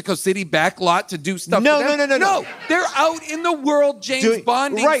the Mexico City back lot to do stuff? No. No, they're out in the world, James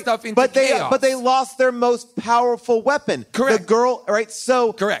Bonding stuff into chaos. But they lost their most powerful weapon. Correct. The girl, right?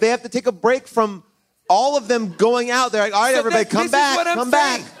 So Correct. They have to take a break from all of them going out. They're like, all right, everybody, come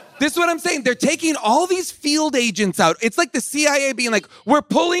back. This is what I'm saying. They're taking all these field agents out. It's like the CIA being like, we're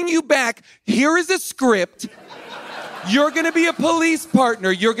pulling you back. Here is a script. You're going to be a police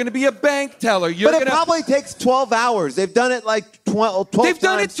partner. You're going to be a bank teller. But it probably takes 12 hours. They've done it like 12 They've times.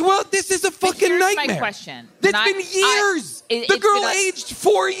 done it 12. This is a fucking here's nightmare. my question. It's been years. The girl aged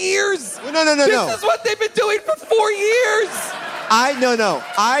 4 years. No. This is what they've been doing for 4 years.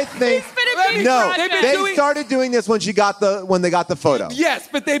 I think they started doing this when they got the photo. Yes,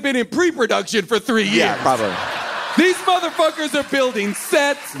 but they've been in pre-production for 3 years. Yeah, probably. These motherfuckers are building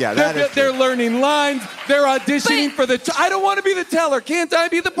sets. Yeah, they're learning lines. They're auditioning for the. I don't want to be the teller. Can't I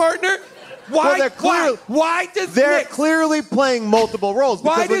be the partner? Why? Well, why does they're Nick? clearly playing multiple roles?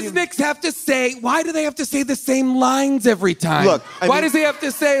 Why does Nick have to say? Why do they have to say the same lines every time? Look, why does he have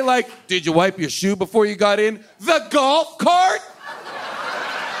to say, like, "Did you wipe your shoe before you got in the golf cart"?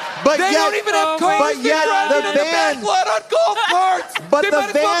 But they don't even have cars. But yet the in the back lot on golf carts. But They the might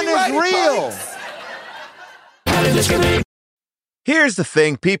as well van be is riding real. bikes. Here's the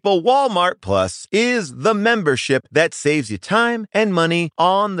thing, people. Walmart Plus is the membership that saves you time and money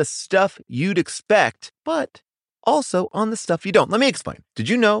on the stuff you'd expect, but also on the stuff you don't. Let me explain. Did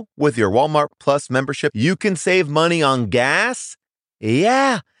you know with your Walmart Plus membership, you can save money on gas?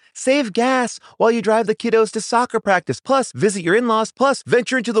 Yeah. Save gas while you drive the kiddos to soccer practice, plus visit your in-laws, plus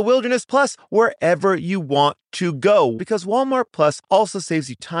venture into the wilderness, plus wherever you want to go. Because Walmart Plus also saves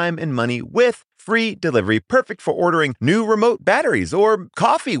you time and money with free delivery, perfect for ordering new remote batteries or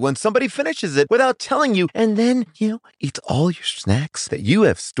coffee when somebody finishes it without telling you, and then, eats all your snacks that you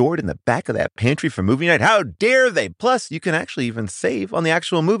have stored in the back of that pantry for movie night. How dare they? Plus, you can actually even save on the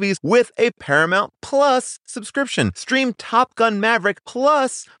actual movies with a Paramount Plus subscription. Stream Top Gun Maverick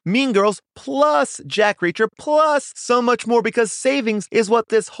plus Mean Girls plus Jack Reacher plus so much more, because savings is what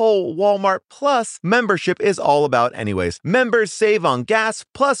this whole Walmart Plus membership is all about anyways. Members save on gas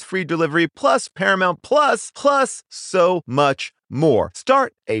plus free delivery plus Paramount plus so much more.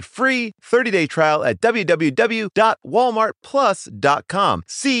 Start a free 30-day trial at www.walmartplus.com.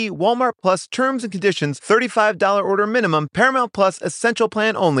 See Walmart Plus terms and conditions. $35 order minimum. Paramount Plus essential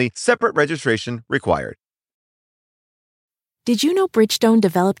plan only. Separate registration required. Did you know Bridgestone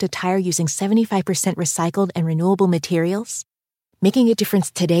developed a tire using 75% recycled and renewable materials? Making a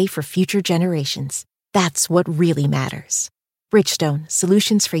difference today for future generations. That's what really matters. Bridgestone,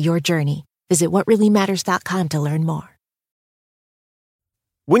 solutions for your journey. Visit whatreallymatters.com to learn more.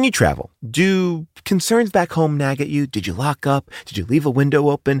 When you travel, do concerns back home nag at you? Did you lock up? Did you leave a window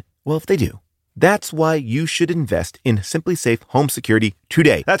open? Well, if they do, That's why you should invest in Simply Safe Home Security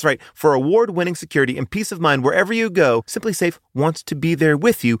today. That's right. For award-winning security and peace of mind wherever you go, Simply Safe wants to be there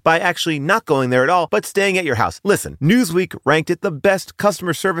with you by actually not going there at all, but staying at your house. Listen, Newsweek ranked it the best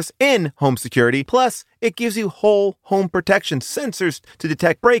customer service in home security. Plus, it gives you whole home protection, sensors to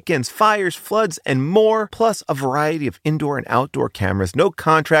detect break-ins, fires, floods, and more, plus a variety of indoor and outdoor cameras, no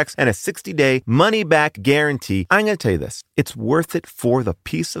contracts, and a 60-day money-back guarantee. I'm going to tell you this. It's worth it for the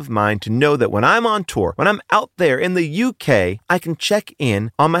peace of mind to know that when I'm on tour, when I'm out there in the UK, I can check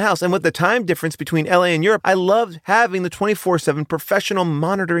in on my house. And with the time difference between LA and Europe, I loved having the 24/7 professional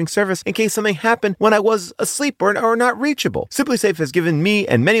monitoring service in case something happened when I was asleep or not reachable. Simply Safe has given me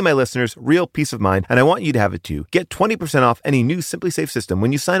and many of my listeners real peace of mind, and I want you to have it too. Get 20% off any new Simply Safe system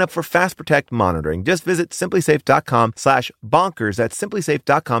when you sign up for Fast Protect monitoring. Just visit simplysafe.com/bonkers. That's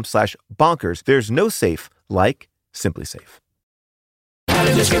simplysafe.com/bonkers. There's no safe like Simply Safe.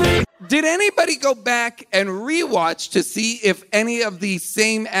 Did anybody go back and rewatch to see if any of the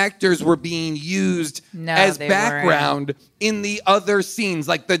same actors were being used as background in the other scenes,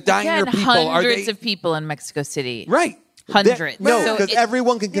 like the diner people? Hundreds of people in Mexico City. Right. Hundreds. No, because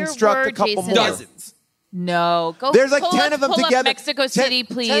everyone can construct a couple more. Dozens. No, go. There's like 10 of them pull together. Up Mexico City,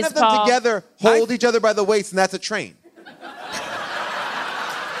 please. 10 of them Paul. together hold each other by the waist, and that's a train.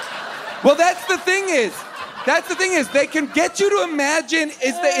 Well, that's the thing is, they can get you to imagine,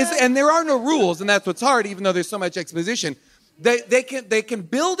 and there are no rules, and that's what's hard, even though there's so much exposition. They can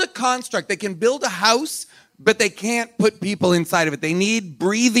build a construct, they can build a house, but they can't put people inside of it. They need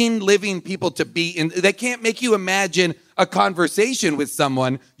breathing, living people to be in. They can't make you imagine a conversation with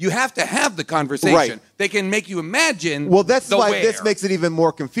someone. You have to have the conversation. Right. They can make you imagine. Well, that's the why where. this makes it even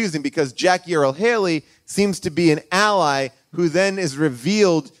more confusing, because Jackie Earle Haley seems to be an ally who then is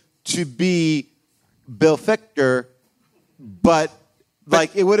revealed to be Bill Fichtner, but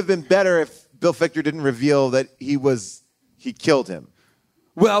like it would have been better if Bill Fichtner didn't reveal that he killed him.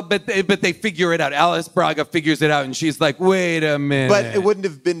 Well, but they figure it out. Alice Braga figures it out, and she's like, "Wait a minute." But it wouldn't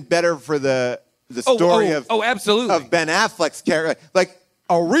have been better for the story absolutely. of Ben Affleck's character. Like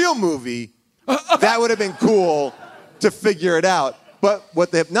a real movie, that would have been cool to figure it out. But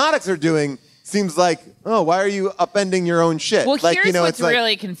what the Hypnotics are doing seems like, oh, why are you upending your own shit? Well, like, here's what's it's like,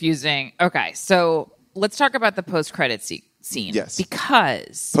 really confusing. Okay, so let's talk about the post-credit scene. Yes.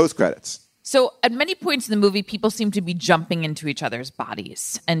 Because post-credits. So at many points in the movie, people seem to be jumping into each other's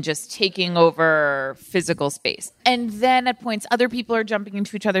bodies and just taking over physical space. And then at points, other people are jumping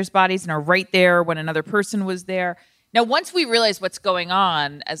into each other's bodies and are right there when another person was there. Now, once we realize what's going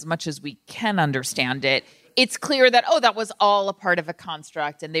on, as much as we can understand it, it's clear that, that was all a part of a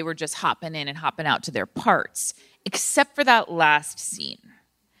construct and they were just hopping in and hopping out to their parts, except for that last scene.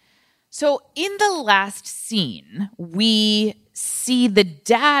 So in the last scene, we see the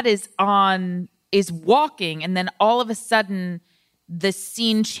dad is walking, and then all of a sudden the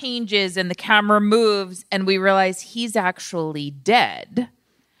scene changes and the camera moves and we realize he's actually dead.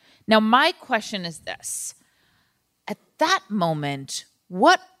 Now, my question is this. At that moment,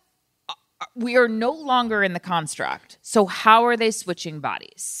 we are no longer in the construct. So how are they switching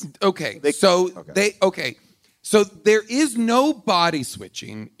bodies? Okay. So there is no body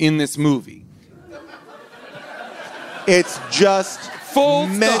switching in this movie. It's just full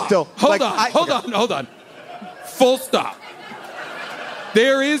mental. Stop. Hold on. Full stop.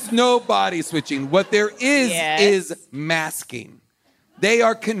 There is no body switching. What there is masking. They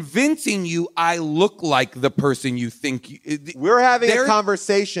are convincing you I look like the person you think. We're having a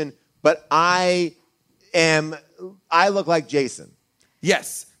conversation, but I look like Jason.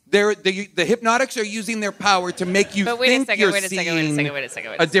 Yes. The Hypnotics are using their power to make you think you're seeing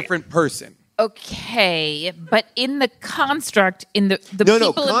a different person. Okay, but in the construct, in the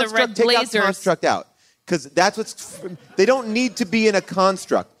people in the red blazers... Take construct out, because that's what's... They don't need to be in a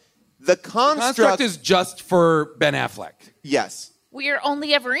construct. The construct is just for Ben Affleck. Yes. We are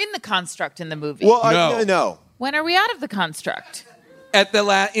only ever in the construct in the movie. Well, no. When are we out of the construct?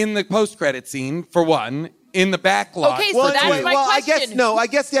 In the post-credit scene, for one. In the back lot. Okay, so that's my question. I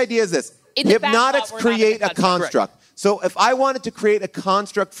guess the idea is this. Hypnotics create a construct. So if I wanted to create a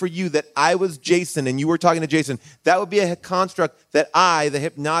construct for you that I was Jason and you were talking to Jason, that would be a construct that I, the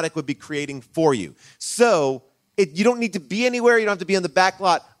Hypnotic, would be creating for you. So you don't need to be anywhere. You don't have to be in the back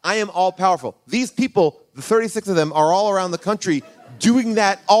lot. I am all powerful. These people, the 36 of them, are all around the country doing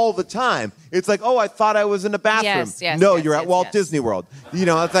that all the time. It's like, I thought I was in a bathroom. You're at Walt Disney World.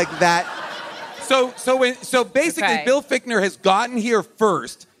 It's like that. So basically, Bill Fichtner has gotten here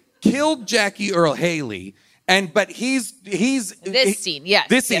first, killed Jackie Earle Haley, but he's this scene, yes,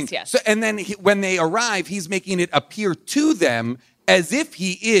 this scene. Yes. So, and then when they arrive, he's making it appear to them as if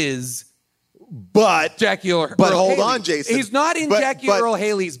he is But Jackie Earl But hold Haley. on, Jason. He's not in Jackie Earl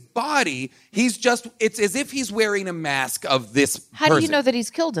Haley's body. He's just, it's as if he's wearing a mask of this How person. do you know that he's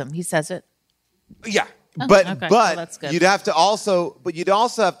killed him? He says it. Yeah. But okay. but Well, that's good. you'd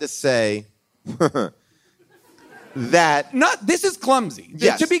also have to say that This is clumsy.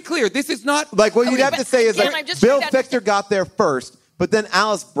 Yes. To be clear, this is not like what you'd have to say is again, like I'm just Bill trying to Fichter got there first, but then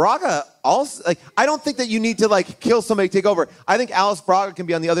Alice Braga also like I don't think that you need to like kill somebody to take over. I think Alice Braga can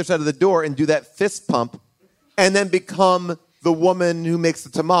be on the other side of the door and do that fist pump and then become the woman who makes the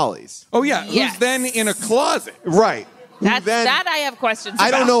tamales. Oh yeah, Yes. who's then in a closet. Right. Who That I have questions about.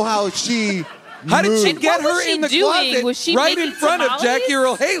 I don't know how she How did she moved. get What was her she in the doing? closet Was she right in making front of tamales? Jackie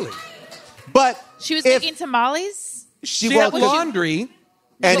Earl Haley? But She was if making tamales? She well, had laundry. and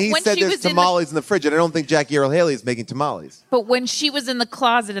But he when said she there's was in tamales in the fridge, and I don't think Jackie Earl Haley is making tamales. But when she was in the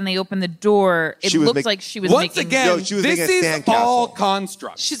closet and they opened the door, it She was looked make- like she was Once making... again, No, she was this making a is sandcastle. all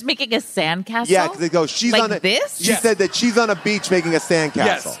construct. She's making a sandcastle? Yeah, because they go, she's like on a this? She said that she's on a beach making a sandcastle.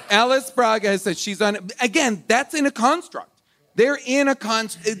 Yes, Alice Braga has said she's on. Again, that's in a construct. They're in a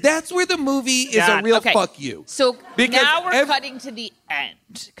construct. That's where the movie is a real Okay. fuck you. So Because now we're cutting to the end.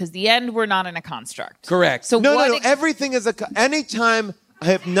 Because the end, we're not in a construct. Correct. So No, what no, no. ex- Everything is anytime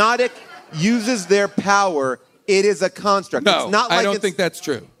Hypnotic uses their power, it is a construct. No, it's not like I don't think that's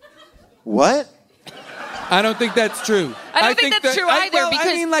true. What? I don't think that's true. I don't think that's true either. Because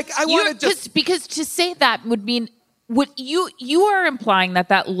I mean, like, I want to just. because to say that would mean what you are implying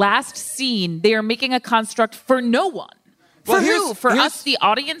that last scene they are making a construct for no one. For Well, who? here's- For here's- us, the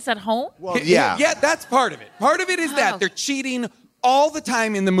audience at home? Well, yeah. Yeah, that's part of it. Part of it is Oh. that they're cheating all the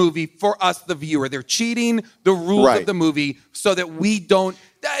time in the movie for us, the viewer. They're cheating the rules Right. of the movie so that we don't.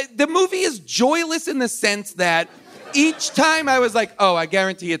 The movie is joyless in the sense that each time I was like, oh, I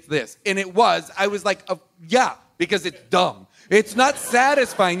guarantee it's this. And it was. I was like, yeah, because it's dumb. It's not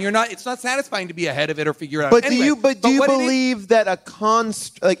satisfying. It's not satisfying to be ahead of it or figure it out. But Anyway, do you what it is- believe that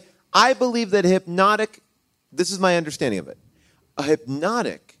like I believe that Hypnotic, this is my understanding of it. A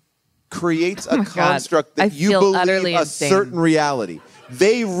Hypnotic creates a my God. construct that I you feel believe utterly a insane. certain reality.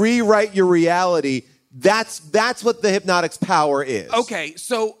 They rewrite your reality. That's what the Hypnotic's power is. Okay,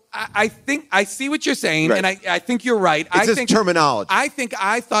 so I think I see what you're saying, Right. and I think you're right. It's just think terminology. I think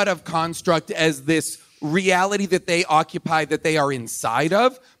I thought of construct as this reality that they occupy, that they are inside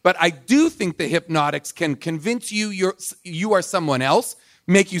of. But I do think the Hypnotics can convince you you are someone else,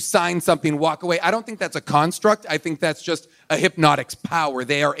 make you sign something, walk away. I don't think that's a construct. I think that's just a Hypnotic's power.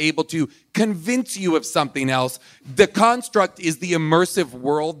 They are able to convince you of something else. The construct is the immersive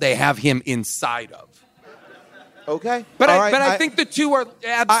world they have him inside of. Okay. But All I right, think the two are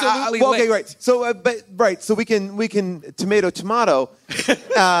absolutely well, okay, linked. right. So, so we can tomato,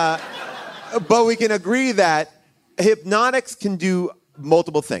 but we can agree that Hypnotics can do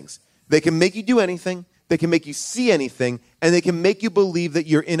multiple things. They can make you do anything. They can make you see anything, and they can make you believe that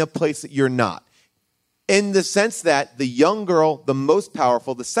you're in a place that you're not. In the sense that the young girl, the most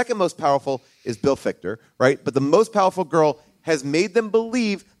powerful, the second most powerful is Bill Fichter, right? But the most powerful girl has made them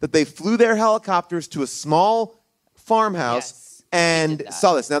believe that they flew their helicopters to a small farmhouse and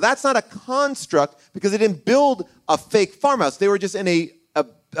saw this. Now, that's not a construct because they didn't build a fake farmhouse. They were just in a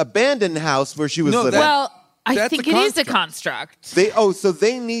abandoned house where she was living. Well, I That's think a it is a construct. construct. So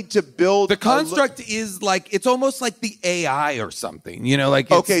they need to build The construct is like, it's almost like the AI or something,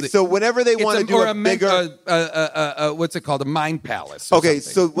 like. Okay, so whenever they want to do a bigger, what's it called? A mind palace. Or okay,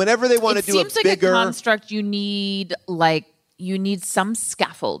 something. so whenever they want to It do a seems like bigger, a construct you need some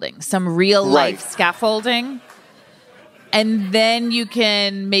scaffolding, some real life Right. scaffolding. And then you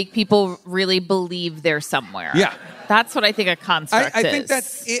can make people really believe they're somewhere. Yeah. That's what I think a construct I is. think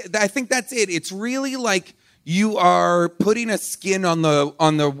that's it. I think that's it. It's really like you are putting a skin on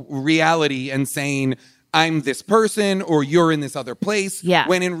the reality and saying, I'm this person or you're in this other place. Yeah.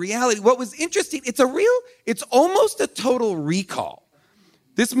 When in reality, what was interesting, it's almost a Total Recall.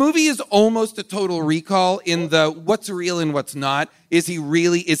 This movie is almost a Total Recall in the what's real and what's not. Is he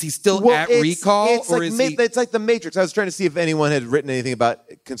still at recall? It's or like is he? it's like the Matrix. I was trying to see if anyone had written anything about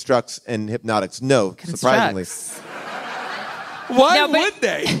constructs and Hypnotics. No, surprisingly. Why No, but- would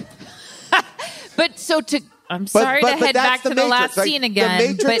they? But I'm sorry to head back to the last Like, scene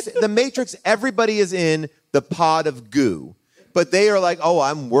again. The Matrix, everybody is in the pod of goo. But they are like, oh,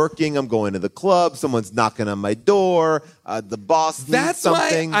 I'm working. I'm going to the club. Someone's knocking on my door. The boss needs That's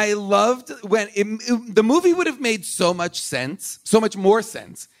something. why I loved when the movie would have made so much more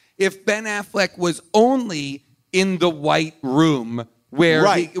sense, if Ben Affleck was only in the white room where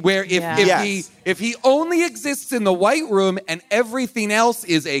Right. if he only exists in the white room and everything else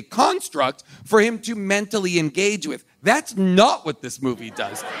is a construct for him to mentally engage with. That's not what this movie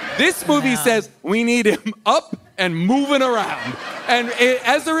does. This movie says we need him up and moving around. And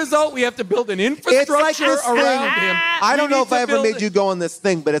as a result, we have to build an infrastructure around him. I don't know if I ever made you go on this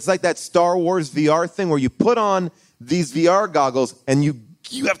thing, but it's like that Star Wars VR thing where you put on these VR goggles and you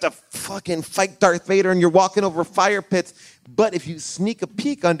have to fucking fight Darth Vader and you're walking over fire pits. But if you sneak a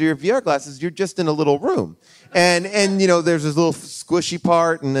peek under your VR glasses, you're just in a little room. And there's this little squishy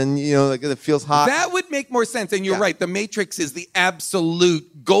part, and then, like it feels hot. That would make more sense. And you're right. The Matrix is the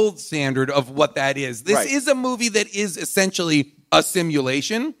absolute gold standard of what that is. This is a movie that is essentially a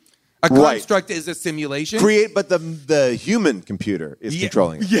simulation. A construct is a simulation. But the human computer is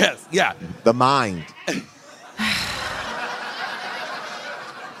controlling it. Yes, yeah. The mind.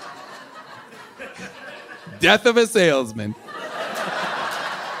 Death of a salesman.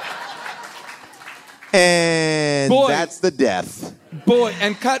 And that's the death.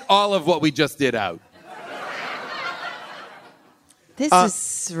 And cut all of what we just did out. This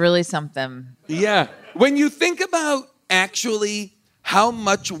is really something. Yeah. When you think about actually how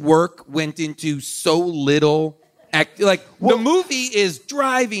much work went into so little the movie is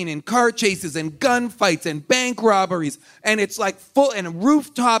driving and car chases and gunfights and bank robberies, and it's like full and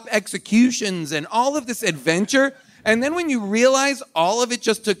rooftop executions and all of this adventure. And then when you realize all of it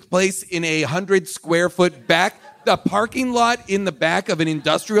just took place in a 100-square-foot the parking lot in the back of an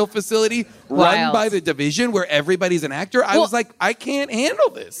industrial facility run by the Division where everybody's an actor, I was like, I can't handle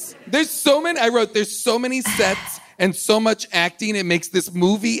this. There's so many sets and so much acting, it makes this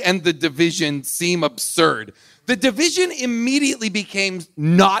movie and The Division seem absurd. The Division immediately became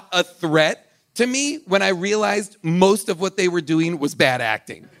not a threat to me when I realized most of what they were doing was bad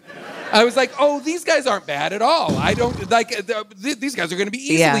acting. I was like, oh, these guys aren't bad at all. I don't like these guys are going to be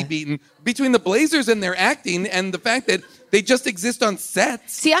easily beaten between the Blazers and their acting and the fact that they just exist on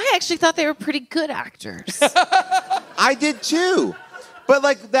sets. See, I actually thought they were pretty good actors. I did too. But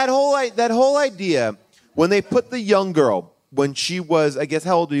like that whole idea when they put the young girl when she was, I guess,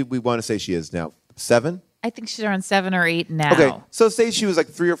 how old do we want to say she is now? 7? I think she's around 7 or 8 now. Okay, so say she was like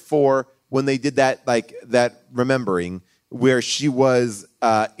 3 or 4 when they did that remembering where she was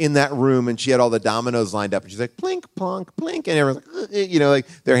in that room and she had all the dominoes lined up and she's like plink, plonk, plink, and everyone's like,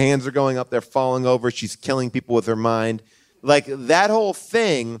 like their hands are going up, they're falling over, she's killing people with her mind. Like that whole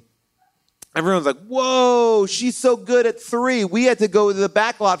thing, everyone's like, whoa, she's so good at 3. We had to go to the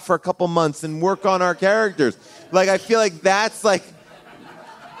back lot for a couple months and work on our characters. Like I feel like that's like,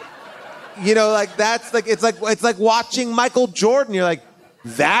 it's like watching Michael Jordan. You're like,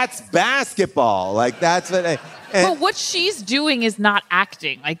 that's basketball. Like that's what. But what she's doing is not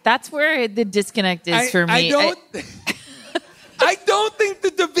acting. Like that's where the disconnect is for me. I don't think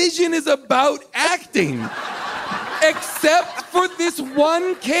The Division is about acting, except for this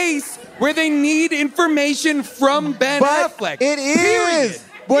one case where they need information from Ben Affleck. It is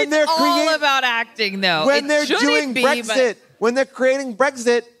when it's all about acting, though. When they're doing Brexit, when they're creating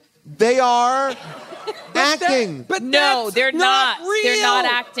Brexit. They are acting. But no, they're not. Real. They're not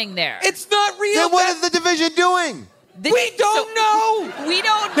acting there. It's not real. Then what is the Division doing? We don't know. We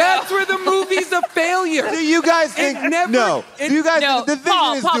don't know. That's where the movie's a failure. Do you guys think? No. Do you guys think the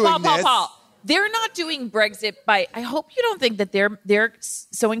Division is doing this? Paul. They're not doing Brexit by. I hope you don't think that they're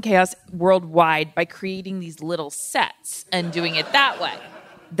sowing chaos worldwide by creating these little sets and doing it that way.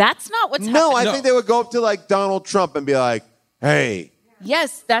 That's not what's happening. No, I think they would go up to like Donald Trump and be like, "Hey."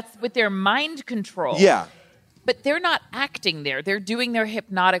 Yes, that's with their mind control. Yeah. But they're not acting there. They're doing their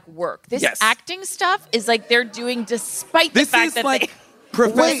hypnotic work. This acting stuff is like they're doing despite the fact that they...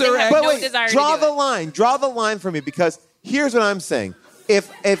 Professor... Draw the line for me because here's what I'm saying. If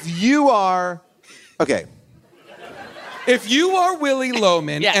you are... Okay. If you are Willie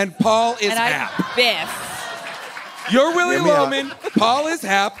Loman and Paul is Hap. Biff. You're Willie Loman, Paul is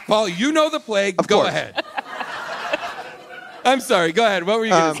Hap. Paul, you know the plague. Go ahead. I'm sorry. Go ahead. What were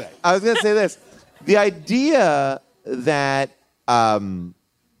you going to say? I was going to say this. The idea that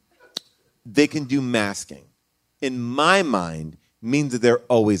they can do masking, in my mind, means that they're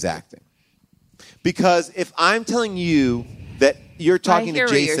always acting. Because if I'm telling you that you're talking to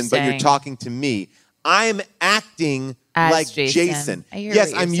Jason, but you're talking to me, I'm acting like Jason.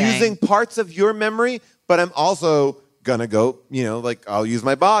 Yes, I'm using parts of your memory, but I'm also gonna go, I'll use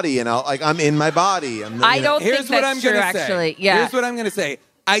my body and I'm in my body. I don't think that's true, actually. Yeah. Here's what I'm gonna say.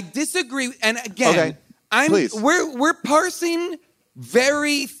 I disagree, and again, we're parsing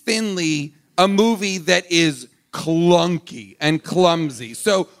very thinly a movie that is clunky and clumsy.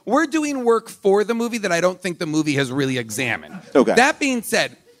 So we're doing work for the movie that I don't think the movie has really examined. Okay. That being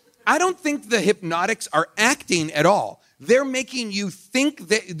said, I don't think the Hypnotics are acting at all. they're making you think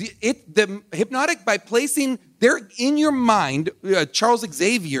that the Hypnotic, by placing, they're in your mind, Charles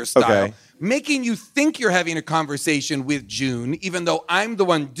Xavier style, Okay. making you think you're having a conversation with June, even though I'm the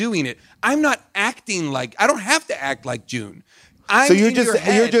one doing it. I'm not acting like, I don't have to act like June. So you're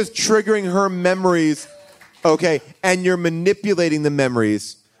just triggering her memories, okay, and you're manipulating the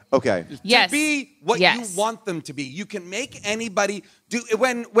memories, okay. Yes. To be what you want them to be. You can make anybody do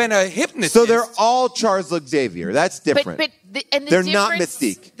when a hypnotist. So they're all Charles Xavier. That's different. But they're not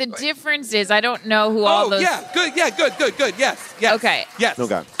Mystique. The difference is I don't know who all those. Good. Yes. Okay. Yes.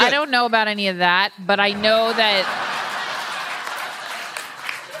 Okay. I don't know about any of that, but I know that.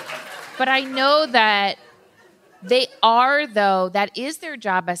 They are, though, that is their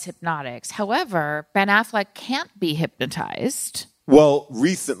job as hypnotics. However, Ben Affleck can't be hypnotized. Well,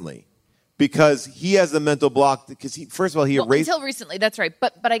 recently, because he has a mental block. Because first of all, he erased. Until recently, that's right.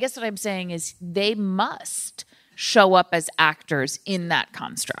 But I guess what I'm saying is they must show up as actors in that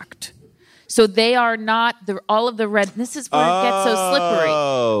construct. So they are not all of the red. This is where it gets so slippery.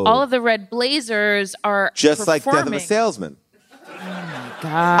 All of the red blazers are just like Death of a performing. Salesman.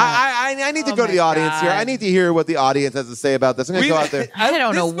 God. I need to go to the audience here. I need to hear what the audience has to say about this. I'm going to go out there. I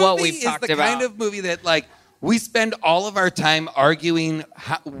don't know what This we've movie talked is the about. kind of movie that, like, we spend all of our time arguing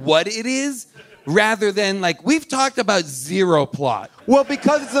what it is, rather than, like, we've talked about zero plot. Well,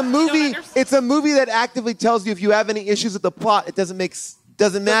 because it's a movie. It's a movie that actively tells you if you have any issues with the plot, it doesn't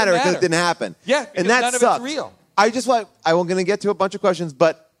matter because it didn't happen. Yeah, and that none sucks. of it's real. I'm going to get to a bunch of questions,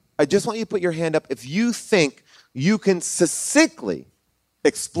 but I just want you to put your hand up if you think you can succinctly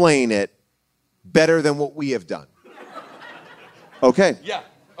explain it better than what we have done. Okay. Yeah.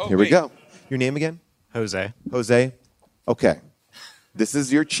 Oh, Here we go. Your name again? Jose. Jose. Okay. This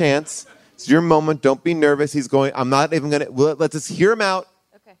is your chance. It's your moment. Don't be nervous. He's going. I'm not even going to. Let's just hear him out.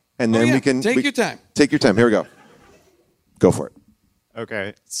 Okay. And then we can. Take your time. Take your time. Here we go. Go for it.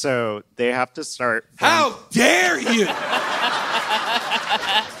 Okay, so they have to start. How dare you!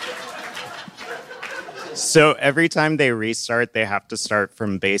 So every time they restart, they have to start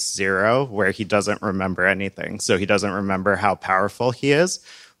from base 0, where he doesn't remember anything. So he doesn't remember how powerful he is,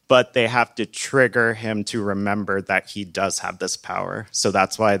 but they have to trigger him to remember that he does have this power. So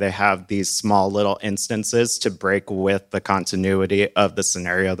that's why they have these small little instances to break with the continuity of the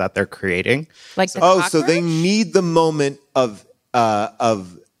scenario that they're creating. Like so they need the moment of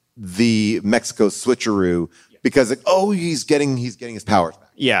the Mexico switcheroo because he's getting his powers back.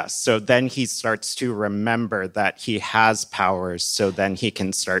 Yeah, so then he starts to remember that he has powers, so then he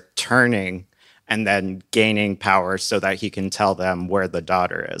can start turning and then gaining power so that he can tell them where the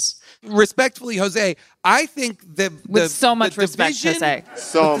daughter is. Respectfully, Jose, I think with so much respect, Jose.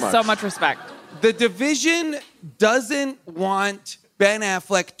 So much respect. The division doesn't want Ben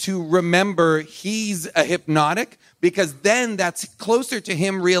Affleck to remember he's a hypnotic, because then that's closer to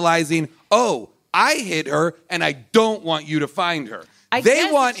him realizing, I hit her and I don't want you to find her.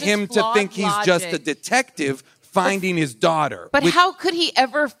 They want him to think he's just a detective finding his daughter. But how could he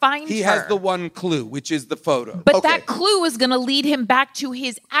ever find her? He has the one clue, which is the photo. But that clue is going to lead him back to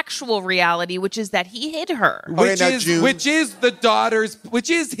his actual reality, which is that he hid her. Which is the daughter's, which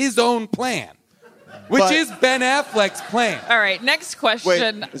is his own plan. Which is Ben Affleck's plan. All right, next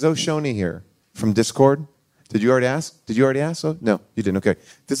question. Wait, is Oshoni here from Discord? Did you already ask? Oh, no, you didn't. Okay.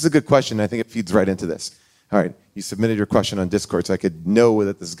 This is a good question. I think it feeds right into this. All right. You submitted your question on Discord, so I could know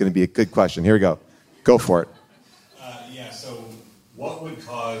that this is going to be a good question. Here we go. Go for it. So what would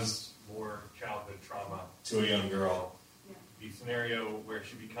cause more childhood trauma to a young girl? The scenario where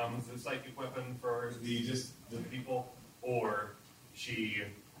she becomes a psychic weapon for the people, or she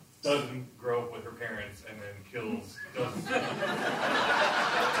doesn't grow up with her parents and then kills dozens of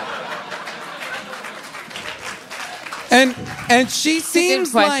And she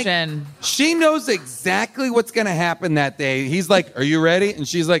seems like question. She knows exactly what's going to happen that day. He's like, "Are you ready?" And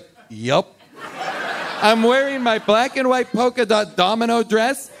she's like, "Yup. I'm wearing my black and white polka dot domino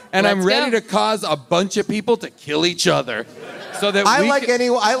dress, and I'm ready to cause a bunch of people to kill each other." So that I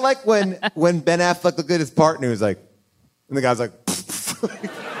like when Ben Affleck looked at his partner, he's like, and the guy's like,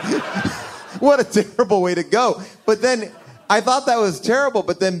 what a terrible way to go. But then I thought that was terrible,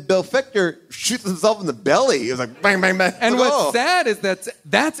 but then Bill Fichtner shoots himself in the belly. He was like, bang, bang, bang. And what's sad is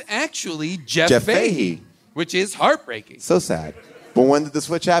that's actually Jeff Fahey, which is heartbreaking. So sad. But when did the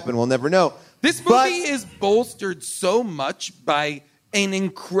switch happen? We'll never know. This movie is bolstered so much by an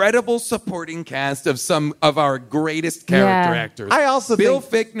incredible supporting cast of some of our greatest character actors. I also Bill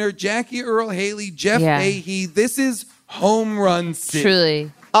Fichtner, Jackie Earle Haley, Jeff Fahey. This is home run city.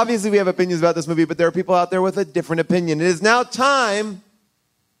 Truly. Obviously, we have opinions about this movie, but there are people out there with a different opinion. It is now time,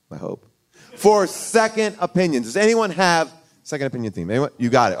 I hope, for second opinions. Does anyone have second opinion theme? Anyone? You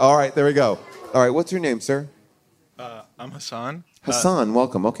got it. All right, there we go. All right, what's your name, sir? I'm Hassan. Hassan,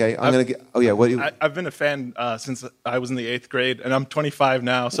 welcome. Okay, I'm going to get... Oh, yeah, what do you... I've been a fan since I was in the 8th grade, and I'm 25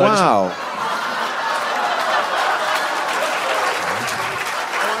 now. So wow.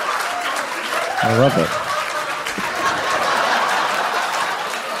 I love it.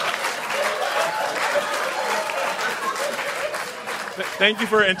 Thank you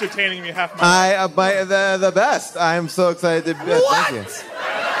for entertaining me half my life. The best. I am so excited to be. Thank you.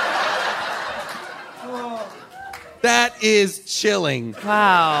 That is chilling.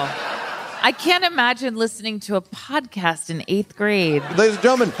 Wow. I can't imagine listening to a podcast in 8th grade. Ladies and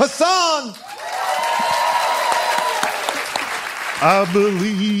gentlemen, Hassan! I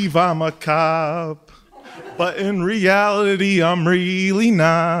believe I'm a cop, but in reality, I'm really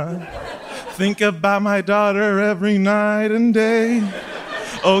not. Think about my daughter every night and day.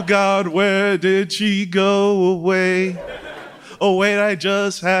 Oh God, where did she go away? Oh wait, I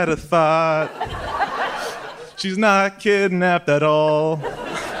just had a thought. She's not kidnapped at all.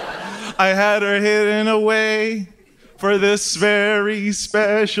 I had her hidden away for this very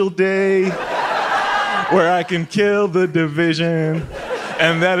special day where I can kill the division.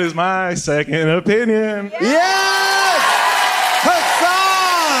 And that is my second opinion. Yes!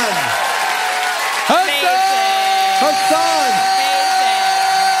 Hassan! Hassan!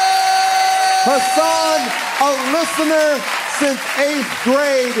 Hassan, a listener since 8th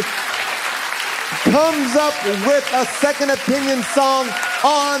grade, comes up with a second opinion song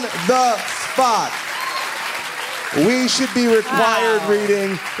on the spot. We should be required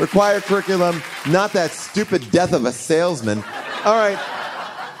reading, required curriculum, not that stupid death of a salesman. All right.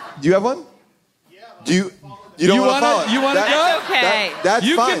 Do you have one? Do you don't want to follow it? You want to go? Okay. That's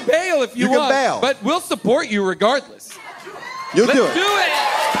you fine. can bail if you can want. bail. But we'll support you regardless. You'll do Let's it. do it.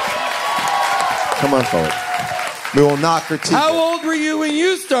 Come on forward. We will not critique How it. old were you when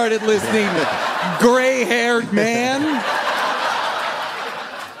you started listening, gray-haired man?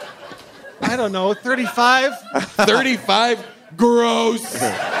 I don't know, 35? 35? Gross.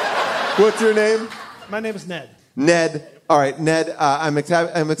 What's your name? My name is Ned. Ned. All right, Ned, I'm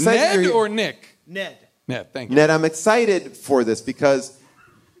excited. Ned or Nick? Ned. Ned, thank you. Ned, I'm excited for this because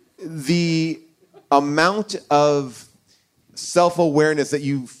the amount of self-awareness that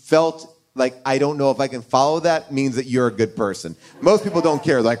you felt like, I don't know if I can follow that, means that you're a good person. Most people don't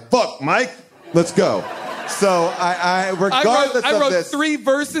care. Like, fuck, Mike, let's go. So I regardless I wrote of this... 3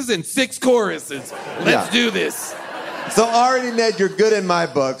 verses and 6 choruses. Let's do this. So already, Ned, you're good in my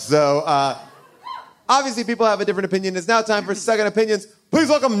book. So obviously people have a different opinion. It's now time for second opinions. Please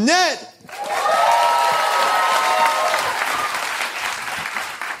welcome Ned.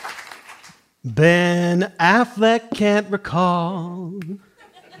 Ben Affleck can't recall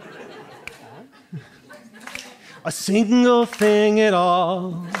a single thing at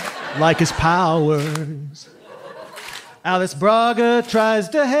all, like his powers. Alice Braga tries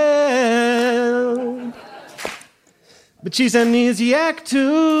to help, but she's amnesiac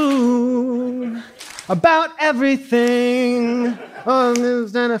too about everything. Oh,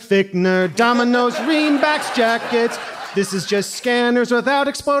 there's a thick nerd, dominoes, greenbacks, jackets. This is just scanners without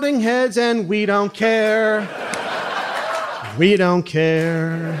exploding heads, and we don't care. We don't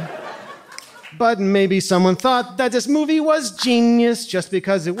care. But maybe someone thought that this movie was genius just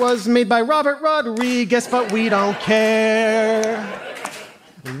because it was made by Robert Rodriguez, but we don't care.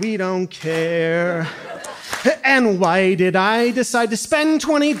 We don't care. And why did I decide to spend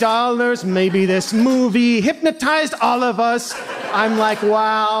 $20? Maybe this movie hypnotized all of us. I'm like,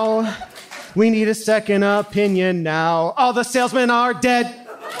 wow, we need a second opinion now. All the salesmen are dead.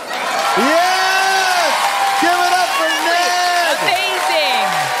 Yes! Give it up for Ned! Amazing!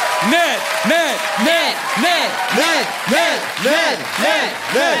 Ned!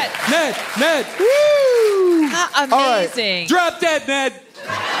 Woo! Amazing. Drop dead, Ned.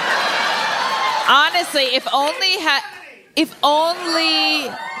 Honestly, if only,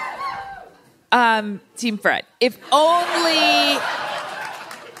 Team Fred, if only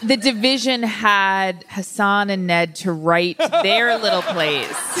the division had Hassan and Ned to write their little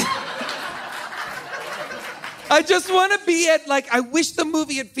plays. I just want to be at, I wish the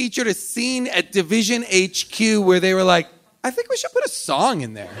movie had featured a scene at Division HQ where they were like, I think we should put a song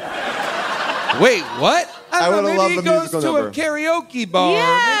in there. Wait, what? I don't know, maybe he goes to a karaoke bar.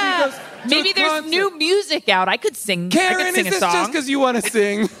 Yeah. Maybe there's new music out. I could sing. Karen, I could sing is a this song. just because you want to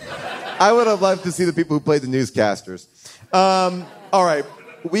sing? I would have loved to see the people who played the newscasters. All right.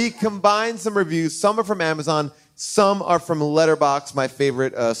 We combined some reviews. Some are from Amazon. Some are from Letterboxd, my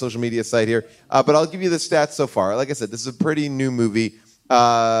favorite social media site here. But I'll give you the stats so far. Like I said, this is a pretty new movie.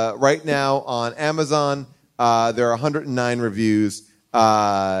 Right now on Amazon, there are 109 reviews,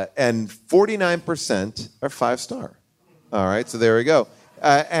 and 49% are 5-star. All right, so there we go.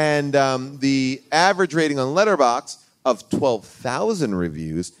 And the average rating on Letterboxd of 12,000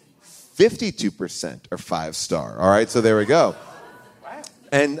 reviews, 52% are 5-star. All right, so there we go.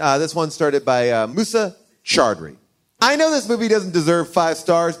 And this one started by Musa Chaudhry. I know this movie doesn't deserve 5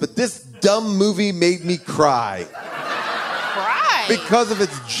 stars, but this dumb movie made me cry. Cry? Because of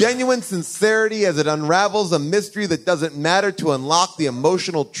its genuine sincerity as it unravels a mystery that doesn't matter to unlock the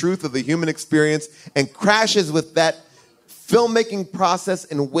emotional truth of the human experience and crashes with that filmmaking process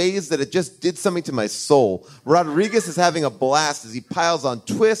in ways that it just did something to my soul. Rodriguez is having a blast as he piles on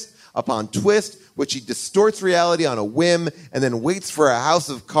twist upon twist, which he distorts reality on a whim and then waits for a house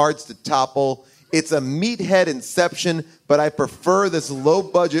of cards to topple. It's a meathead inception, but I prefer this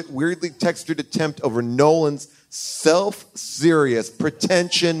low-budget, weirdly textured attempt over Nolan's self-serious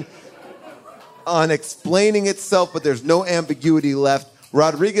pretension on explaining itself, but there's no ambiguity left.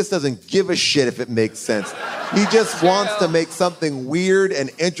 Rodriguez doesn't give a shit if it makes sense. He just wants to make something weird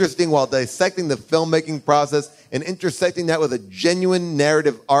and interesting while dissecting the filmmaking process and intersecting that with a genuine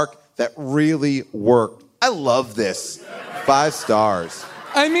narrative arc that really worked. I love this. 5 stars.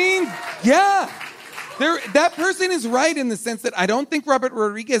 I mean, yeah. That person is right in the sense that I don't think Robert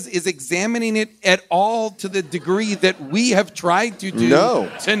Rodriguez is examining it at all to the degree that we have tried to do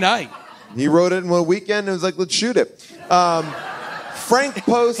tonight. He wrote it in one weekend and was like, let's shoot it. Frank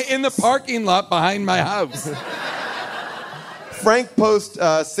Post... in the parking lot behind my house. Frank Post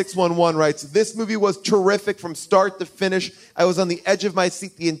 611 writes, this movie was terrific from start to finish. I was on the edge of my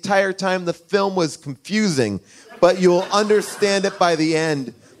seat the entire time. The film was confusing, but you'll understand it by the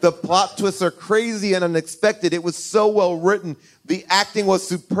end. The plot twists are crazy and unexpected. It was so well written. The acting was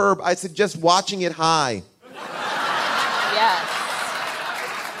superb. I suggest watching it high. Yes.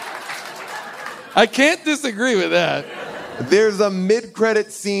 I can't disagree with that. There's a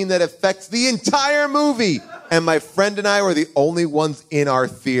mid-credit scene that affects the entire movie, and my friend and I were the only ones in our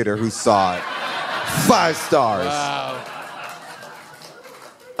theater who saw it. 5 stars.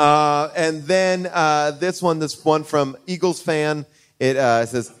 Wow. And then this one from Eagles fan. It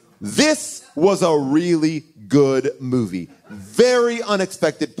says, this was a really good movie. Very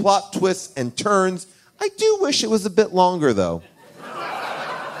unexpected plot twists and turns. I do wish it was a bit longer, though.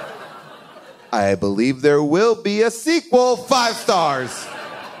 I believe there will be a sequel. 5 stars.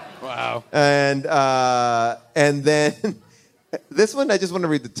 Wow. And then this one, I just want to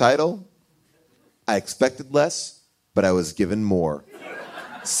read the title. I expected less, but I was given more.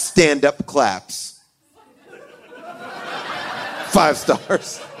 Stand-up claps. 5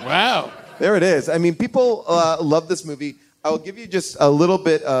 stars. Wow. There it is. I mean, people love this movie. I will give you just a little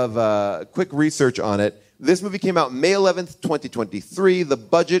bit of quick research on it. This movie came out May 11th, 2023. The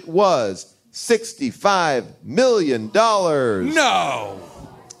budget was $65 million. No.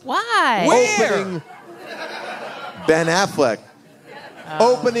 Why? Where? Opening Ben Affleck.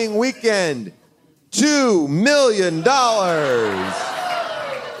 Opening weekend, $2 million.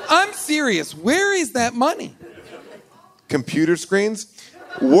 I'm serious. Where is that money? Computer screens.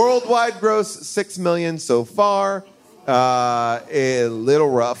 Worldwide gross, $6 million so far. A little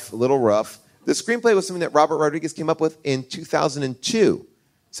rough. The screenplay was something that Robert Rodriguez came up with in 2002.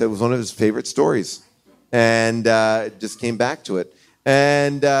 Said it was one of his favorite stories. And just came back to it.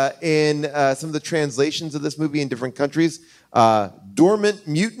 And in some of the translations of this movie in different countries, dormant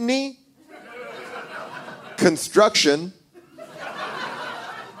mutiny, construction,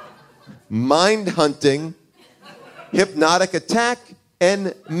 mind hunting, hypnotic attack,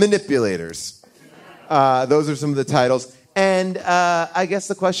 and manipulators. Those are some of the titles. And I guess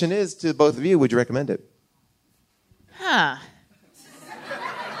the question is to both of you, would you recommend it? Huh.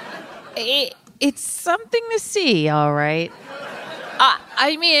 It's something to see, all right.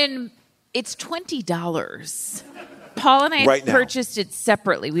 I mean, it's $20. Paul and I Right now. purchased it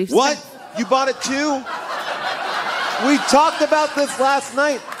separately. What? You bought it too? We talked about this last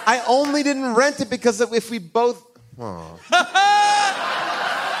night. I only didn't rent it because if we both... Oh.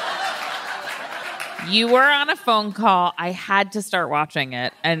 You were on a phone call. I had to start watching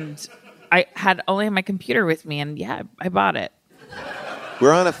it, and I had only my computer with me, and yeah, I bought it.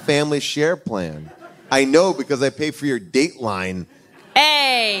 We're on a family share plan. I know because I pay for your Dateline.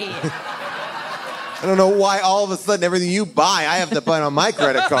 Hey! I don't know why all of a sudden everything you buy, I have to put on my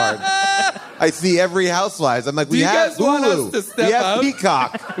credit card. I see every Housewives. I'm like, we have guys want Hulu. us to step we have out?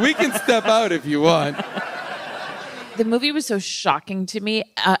 Peacock. We can step out if you want. The movie was so shocking to me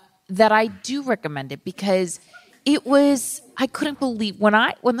that I do recommend it because it was, I couldn't believe when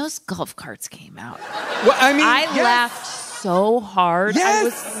those golf carts came out. Well, I mean, I yes. laughed so hard. I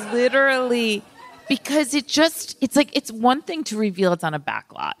was literally, because it's one thing to reveal it's on a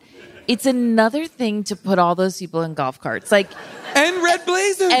back lot. It's another thing to put all those people in golf carts. And red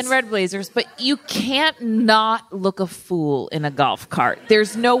blazers. But you can't not look a fool in a golf cart.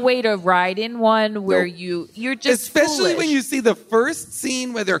 There's no way to ride in one where you're just Especially foolish. when you see the first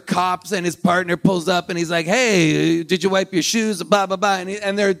scene where they're cops and his partner pulls up and he's like, hey, did you wipe your shoes? Blah, blah, blah.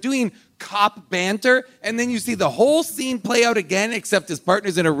 And they're doing cop banter. And then you see the whole scene play out again, except his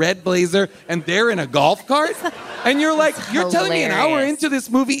partner's in a red blazer and they're in a golf cart. And you're like, you're telling me an hour into this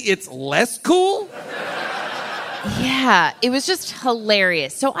movie it's less cool? Yeah, it was just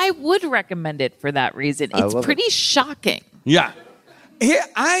hilarious. So I would recommend it for that reason. It's pretty shocking. Yeah. Here,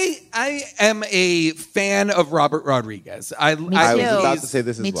 I am a fan of Robert Rodriguez. I was about to say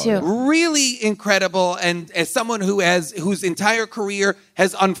this as well. Too. Really incredible, and as someone whose entire career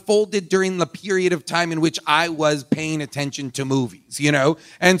has unfolded during the period of time in which I was paying attention to movies,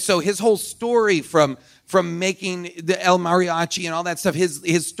 and so his whole story from making the El Mariachi and all that stuff,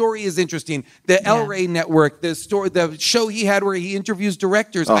 his story is interesting. The El Rey Network, the show he had where he interviews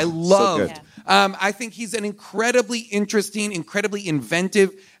directors, I loved. So good. I think he's an incredibly interesting, incredibly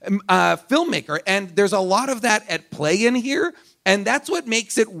inventive filmmaker. And there's a lot of that at play in here. And that's what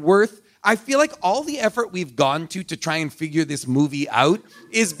makes it worth. I feel like all the effort we've gone to try and figure this movie out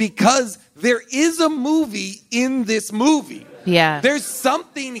is because there is a movie in this movie. Yeah. There's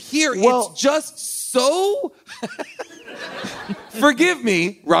something here. It's just so... Forgive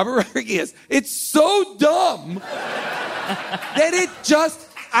me, Robert Rodriguez. It's so dumb that it just...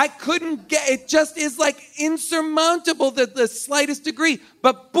 I couldn't get it. Just is insurmountable to the slightest degree.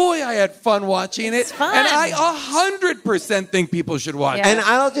 But boy, I had fun watching it. It's fun. And I 100% think people should watch it. And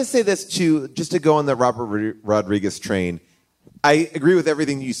I'll just say this too, just to go on the Robert Rodriguez train. I agree with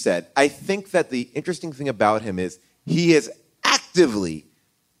everything you said. I think that the interesting thing about him is he has actively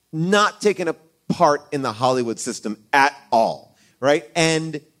not taken a part in the Hollywood system at all, right?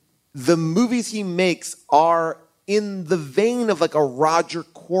 And the movies he makes are in the vein of a Roger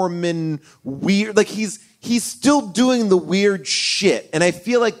Corman weird, he's still doing the weird shit. And I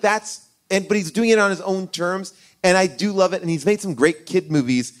feel like but he's doing it on his own terms. And I do love it. And he's made some great kid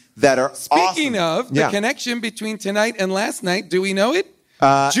movies that are Speaking awesome. of the connection between tonight and last night, do we know it?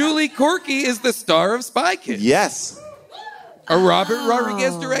 Julie Corky is the star of Spy Kids. Yes. A Robert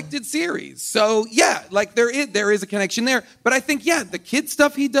Rodriguez directed series. So yeah, there is a connection there. But I think, the kid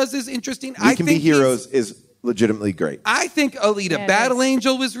stuff he does is interesting. We Can Be Heroes is legitimately great. I think Alita Battle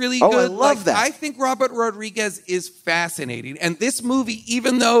Angel was really good. I love that. I think Robert Rodriguez is fascinating. And this movie,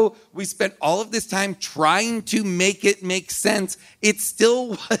 even though we spent all of this time trying to make it make sense, it still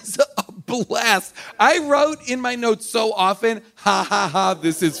was a blast. I wrote in my notes so often, ha ha ha,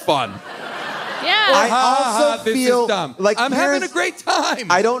 this is fun. Yeah. I also this feel is dumb. like I'm having a great time.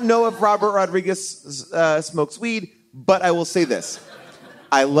 I don't know if Robert Rodriguez smokes weed, but I will say this.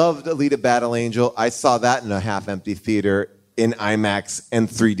 I loved Alita Battle Angel. I saw that in a half-empty theater in IMAX and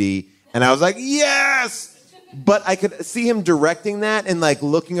 3D, and I was like, yes! But I could see him directing that and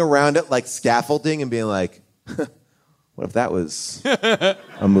looking around at scaffolding and being like, what if that was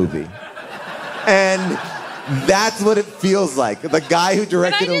a movie? And that's what it feels like. The guy who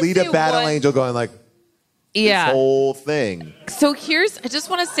directed Alita Battle Angel going this whole thing. So I just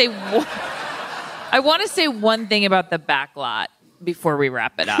want to say, I want to say one thing about the backlot before we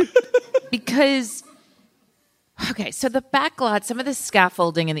wrap it up. Because, so the backlot, some of the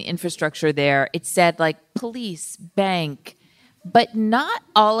scaffolding and the infrastructure there, it said police, bank, but not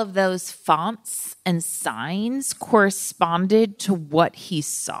all of those fonts and signs corresponded to what he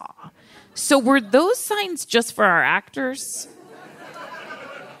saw. So were those signs just for our actors?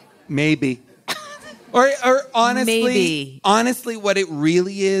 Maybe. Or honestly, what it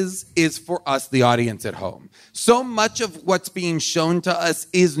really is for us, the audience at home. So much of what's being shown to us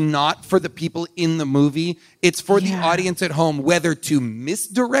is not for the people in the movie. It's for the audience at home, whether to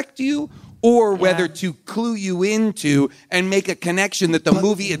misdirect you or whether to clue you into and make a connection that the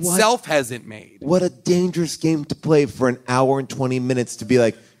movie itself hasn't made. What a dangerous game to play for an hour and 20 minutes to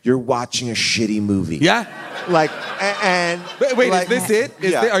be you're watching a shitty movie. Yeah. And wait, is this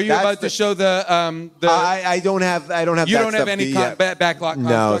it? Are you about to show the? I don't have. You don't have any backlot.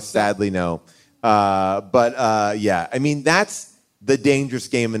 No, sadly, no. I mean, that's the dangerous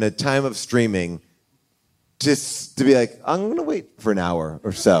game in a time of streaming. Just to be I'm going to wait for an hour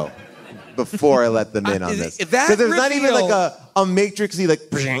or so before I let them in on this. Because there's not even a matrixy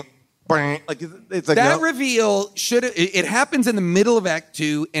it's that reveal it happens in the middle of Act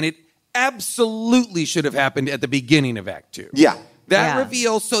 2, and it absolutely should have happened at the beginning of Act 2. Yeah. That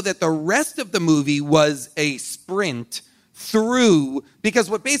reveal, so that the rest of the movie was a sprint through, because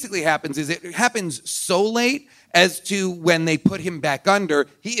what basically happens is it happens so late as to when they put him back under,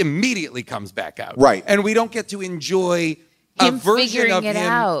 he immediately comes back out. Right. And we don't get to enjoy a Him version figuring of it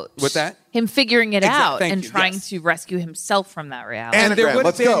him. out. What's that? Him figuring it out Thank and you, trying yes. to rescue himself from that reality. And there would have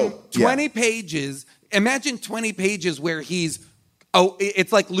let's been go. 20 pages. Imagine 20 pages where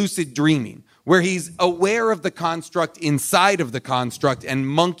it's like lucid dreaming, where he's aware of the construct inside of the construct and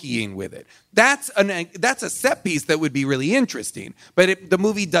monkeying with it. That's a set piece that would be really interesting. But the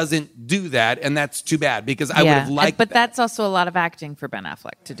movie doesn't do that, and that's too bad, because I would have liked But that. that's also a lot of acting for Ben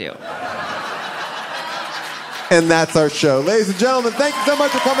Affleck to do. And that's our show. Ladies and gentlemen, thank you so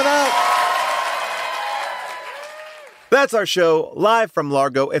much for coming out. That's our show, live from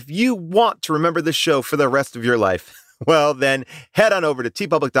Largo. If you want to remember this show for the rest of your life, well, then head on over to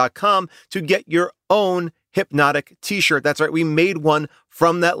tpublic.com to get your own Hypnotic t-shirt. That's right, we made one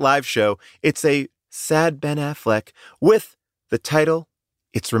from that live show. It's a sad Ben Affleck with the title,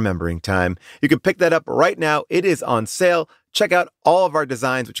 It's Remembering Time. You can pick that up right now. It is on sale. Check out all of our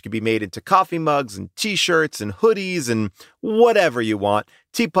designs, which can be made into coffee mugs and t-shirts and hoodies and whatever you want.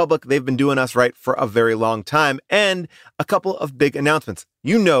 TeePublic, they've been doing us right for a very long time. And a couple of big announcements.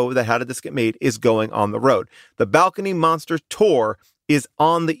 You know that How Did This Get Made is going on the road. The Balcony Monster Tour is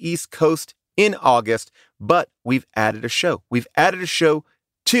on the East Coast in August, but we've added a show. We've added a show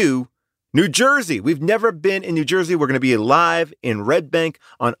to New Jersey. We've never been in New Jersey. We're going to be live in Red Bank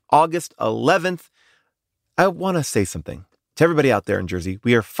on August 11th. I want to say something to everybody out there in Jersey.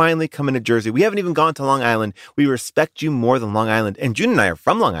 We are finally coming to Jersey. We haven't even gone to Long Island. We respect you more than Long Island. And June and I are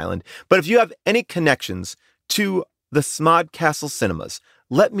from Long Island. But if you have any connections to the Smod Castle Cinemas,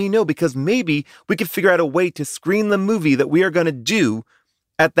 let me know, because maybe we could figure out a way to screen the movie that we are going to do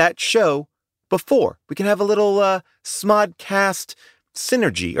at that show before. We can have a little Smodcast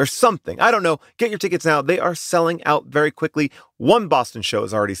synergy or something. I don't know. Get your tickets now. They are selling out very quickly. One Boston show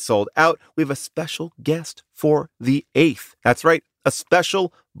is already sold out. We have a special guest for the 8th. That's right, a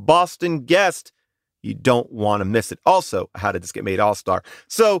special Boston guest. You don't want to miss it. Also, How Did This Get Made All-Star.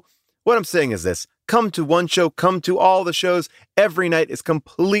 So what I'm saying is this. Come to one show, come to all the shows. Every night is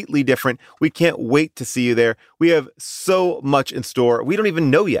completely different. We can't wait to see you there. We have so much in store. We don't even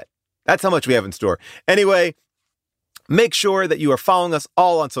know yet. That's how much we have in store. Anyway, make sure that you are following us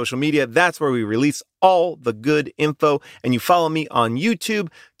all on social media. That's where we release all the good info. And you follow me on YouTube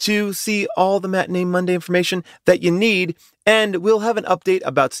to see all the Matinee Monday information that you need. And we'll have an update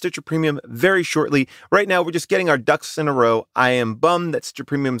about Stitcher Premium very shortly. Right now, we're just getting our ducks in a row. I am bummed that Stitcher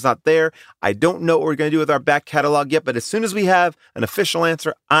Premium's not there. I don't know what we're going to do with our back catalog yet, but as soon as we have an official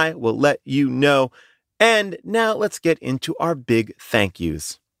answer, I will let you know. And now let's get into our big thank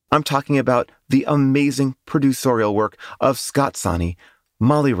yous. I'm talking about the amazing producerial work of Scott Sani,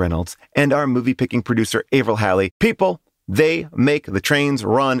 Molly Reynolds, and our movie-picking producer, Avril Halley. People, they make the trains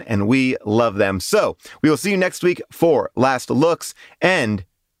run, and we love them. So we will see you next week for Last Looks. And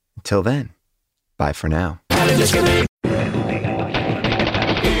until then, bye for now.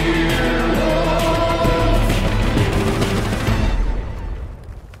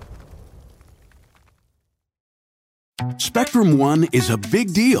 Spectrum One is a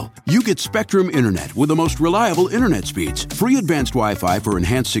big deal. You get Spectrum Internet with the most reliable internet speeds, free advanced Wi-Fi for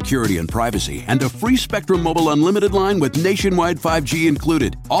enhanced security and privacy, and a free Spectrum Mobile Unlimited line with nationwide 5G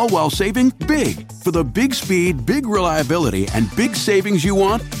included, all while saving big. For the big speed, big reliability, and big savings you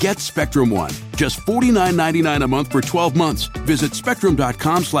want, get Spectrum One. Just $49.99 a month for 12 months. Visit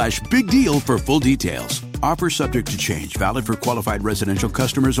spectrum.com/big deal for full details. Offer subject to change. Valid for qualified residential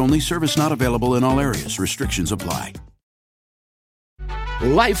customers only. Service not available in all areas. Restrictions apply.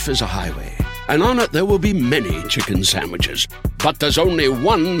 Life is a highway, and on it there will be many chicken sandwiches. But there's only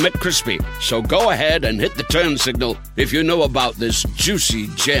one McCrispy. So go ahead and hit the turn signal if you know about this juicy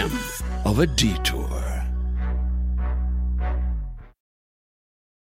gem of a detour.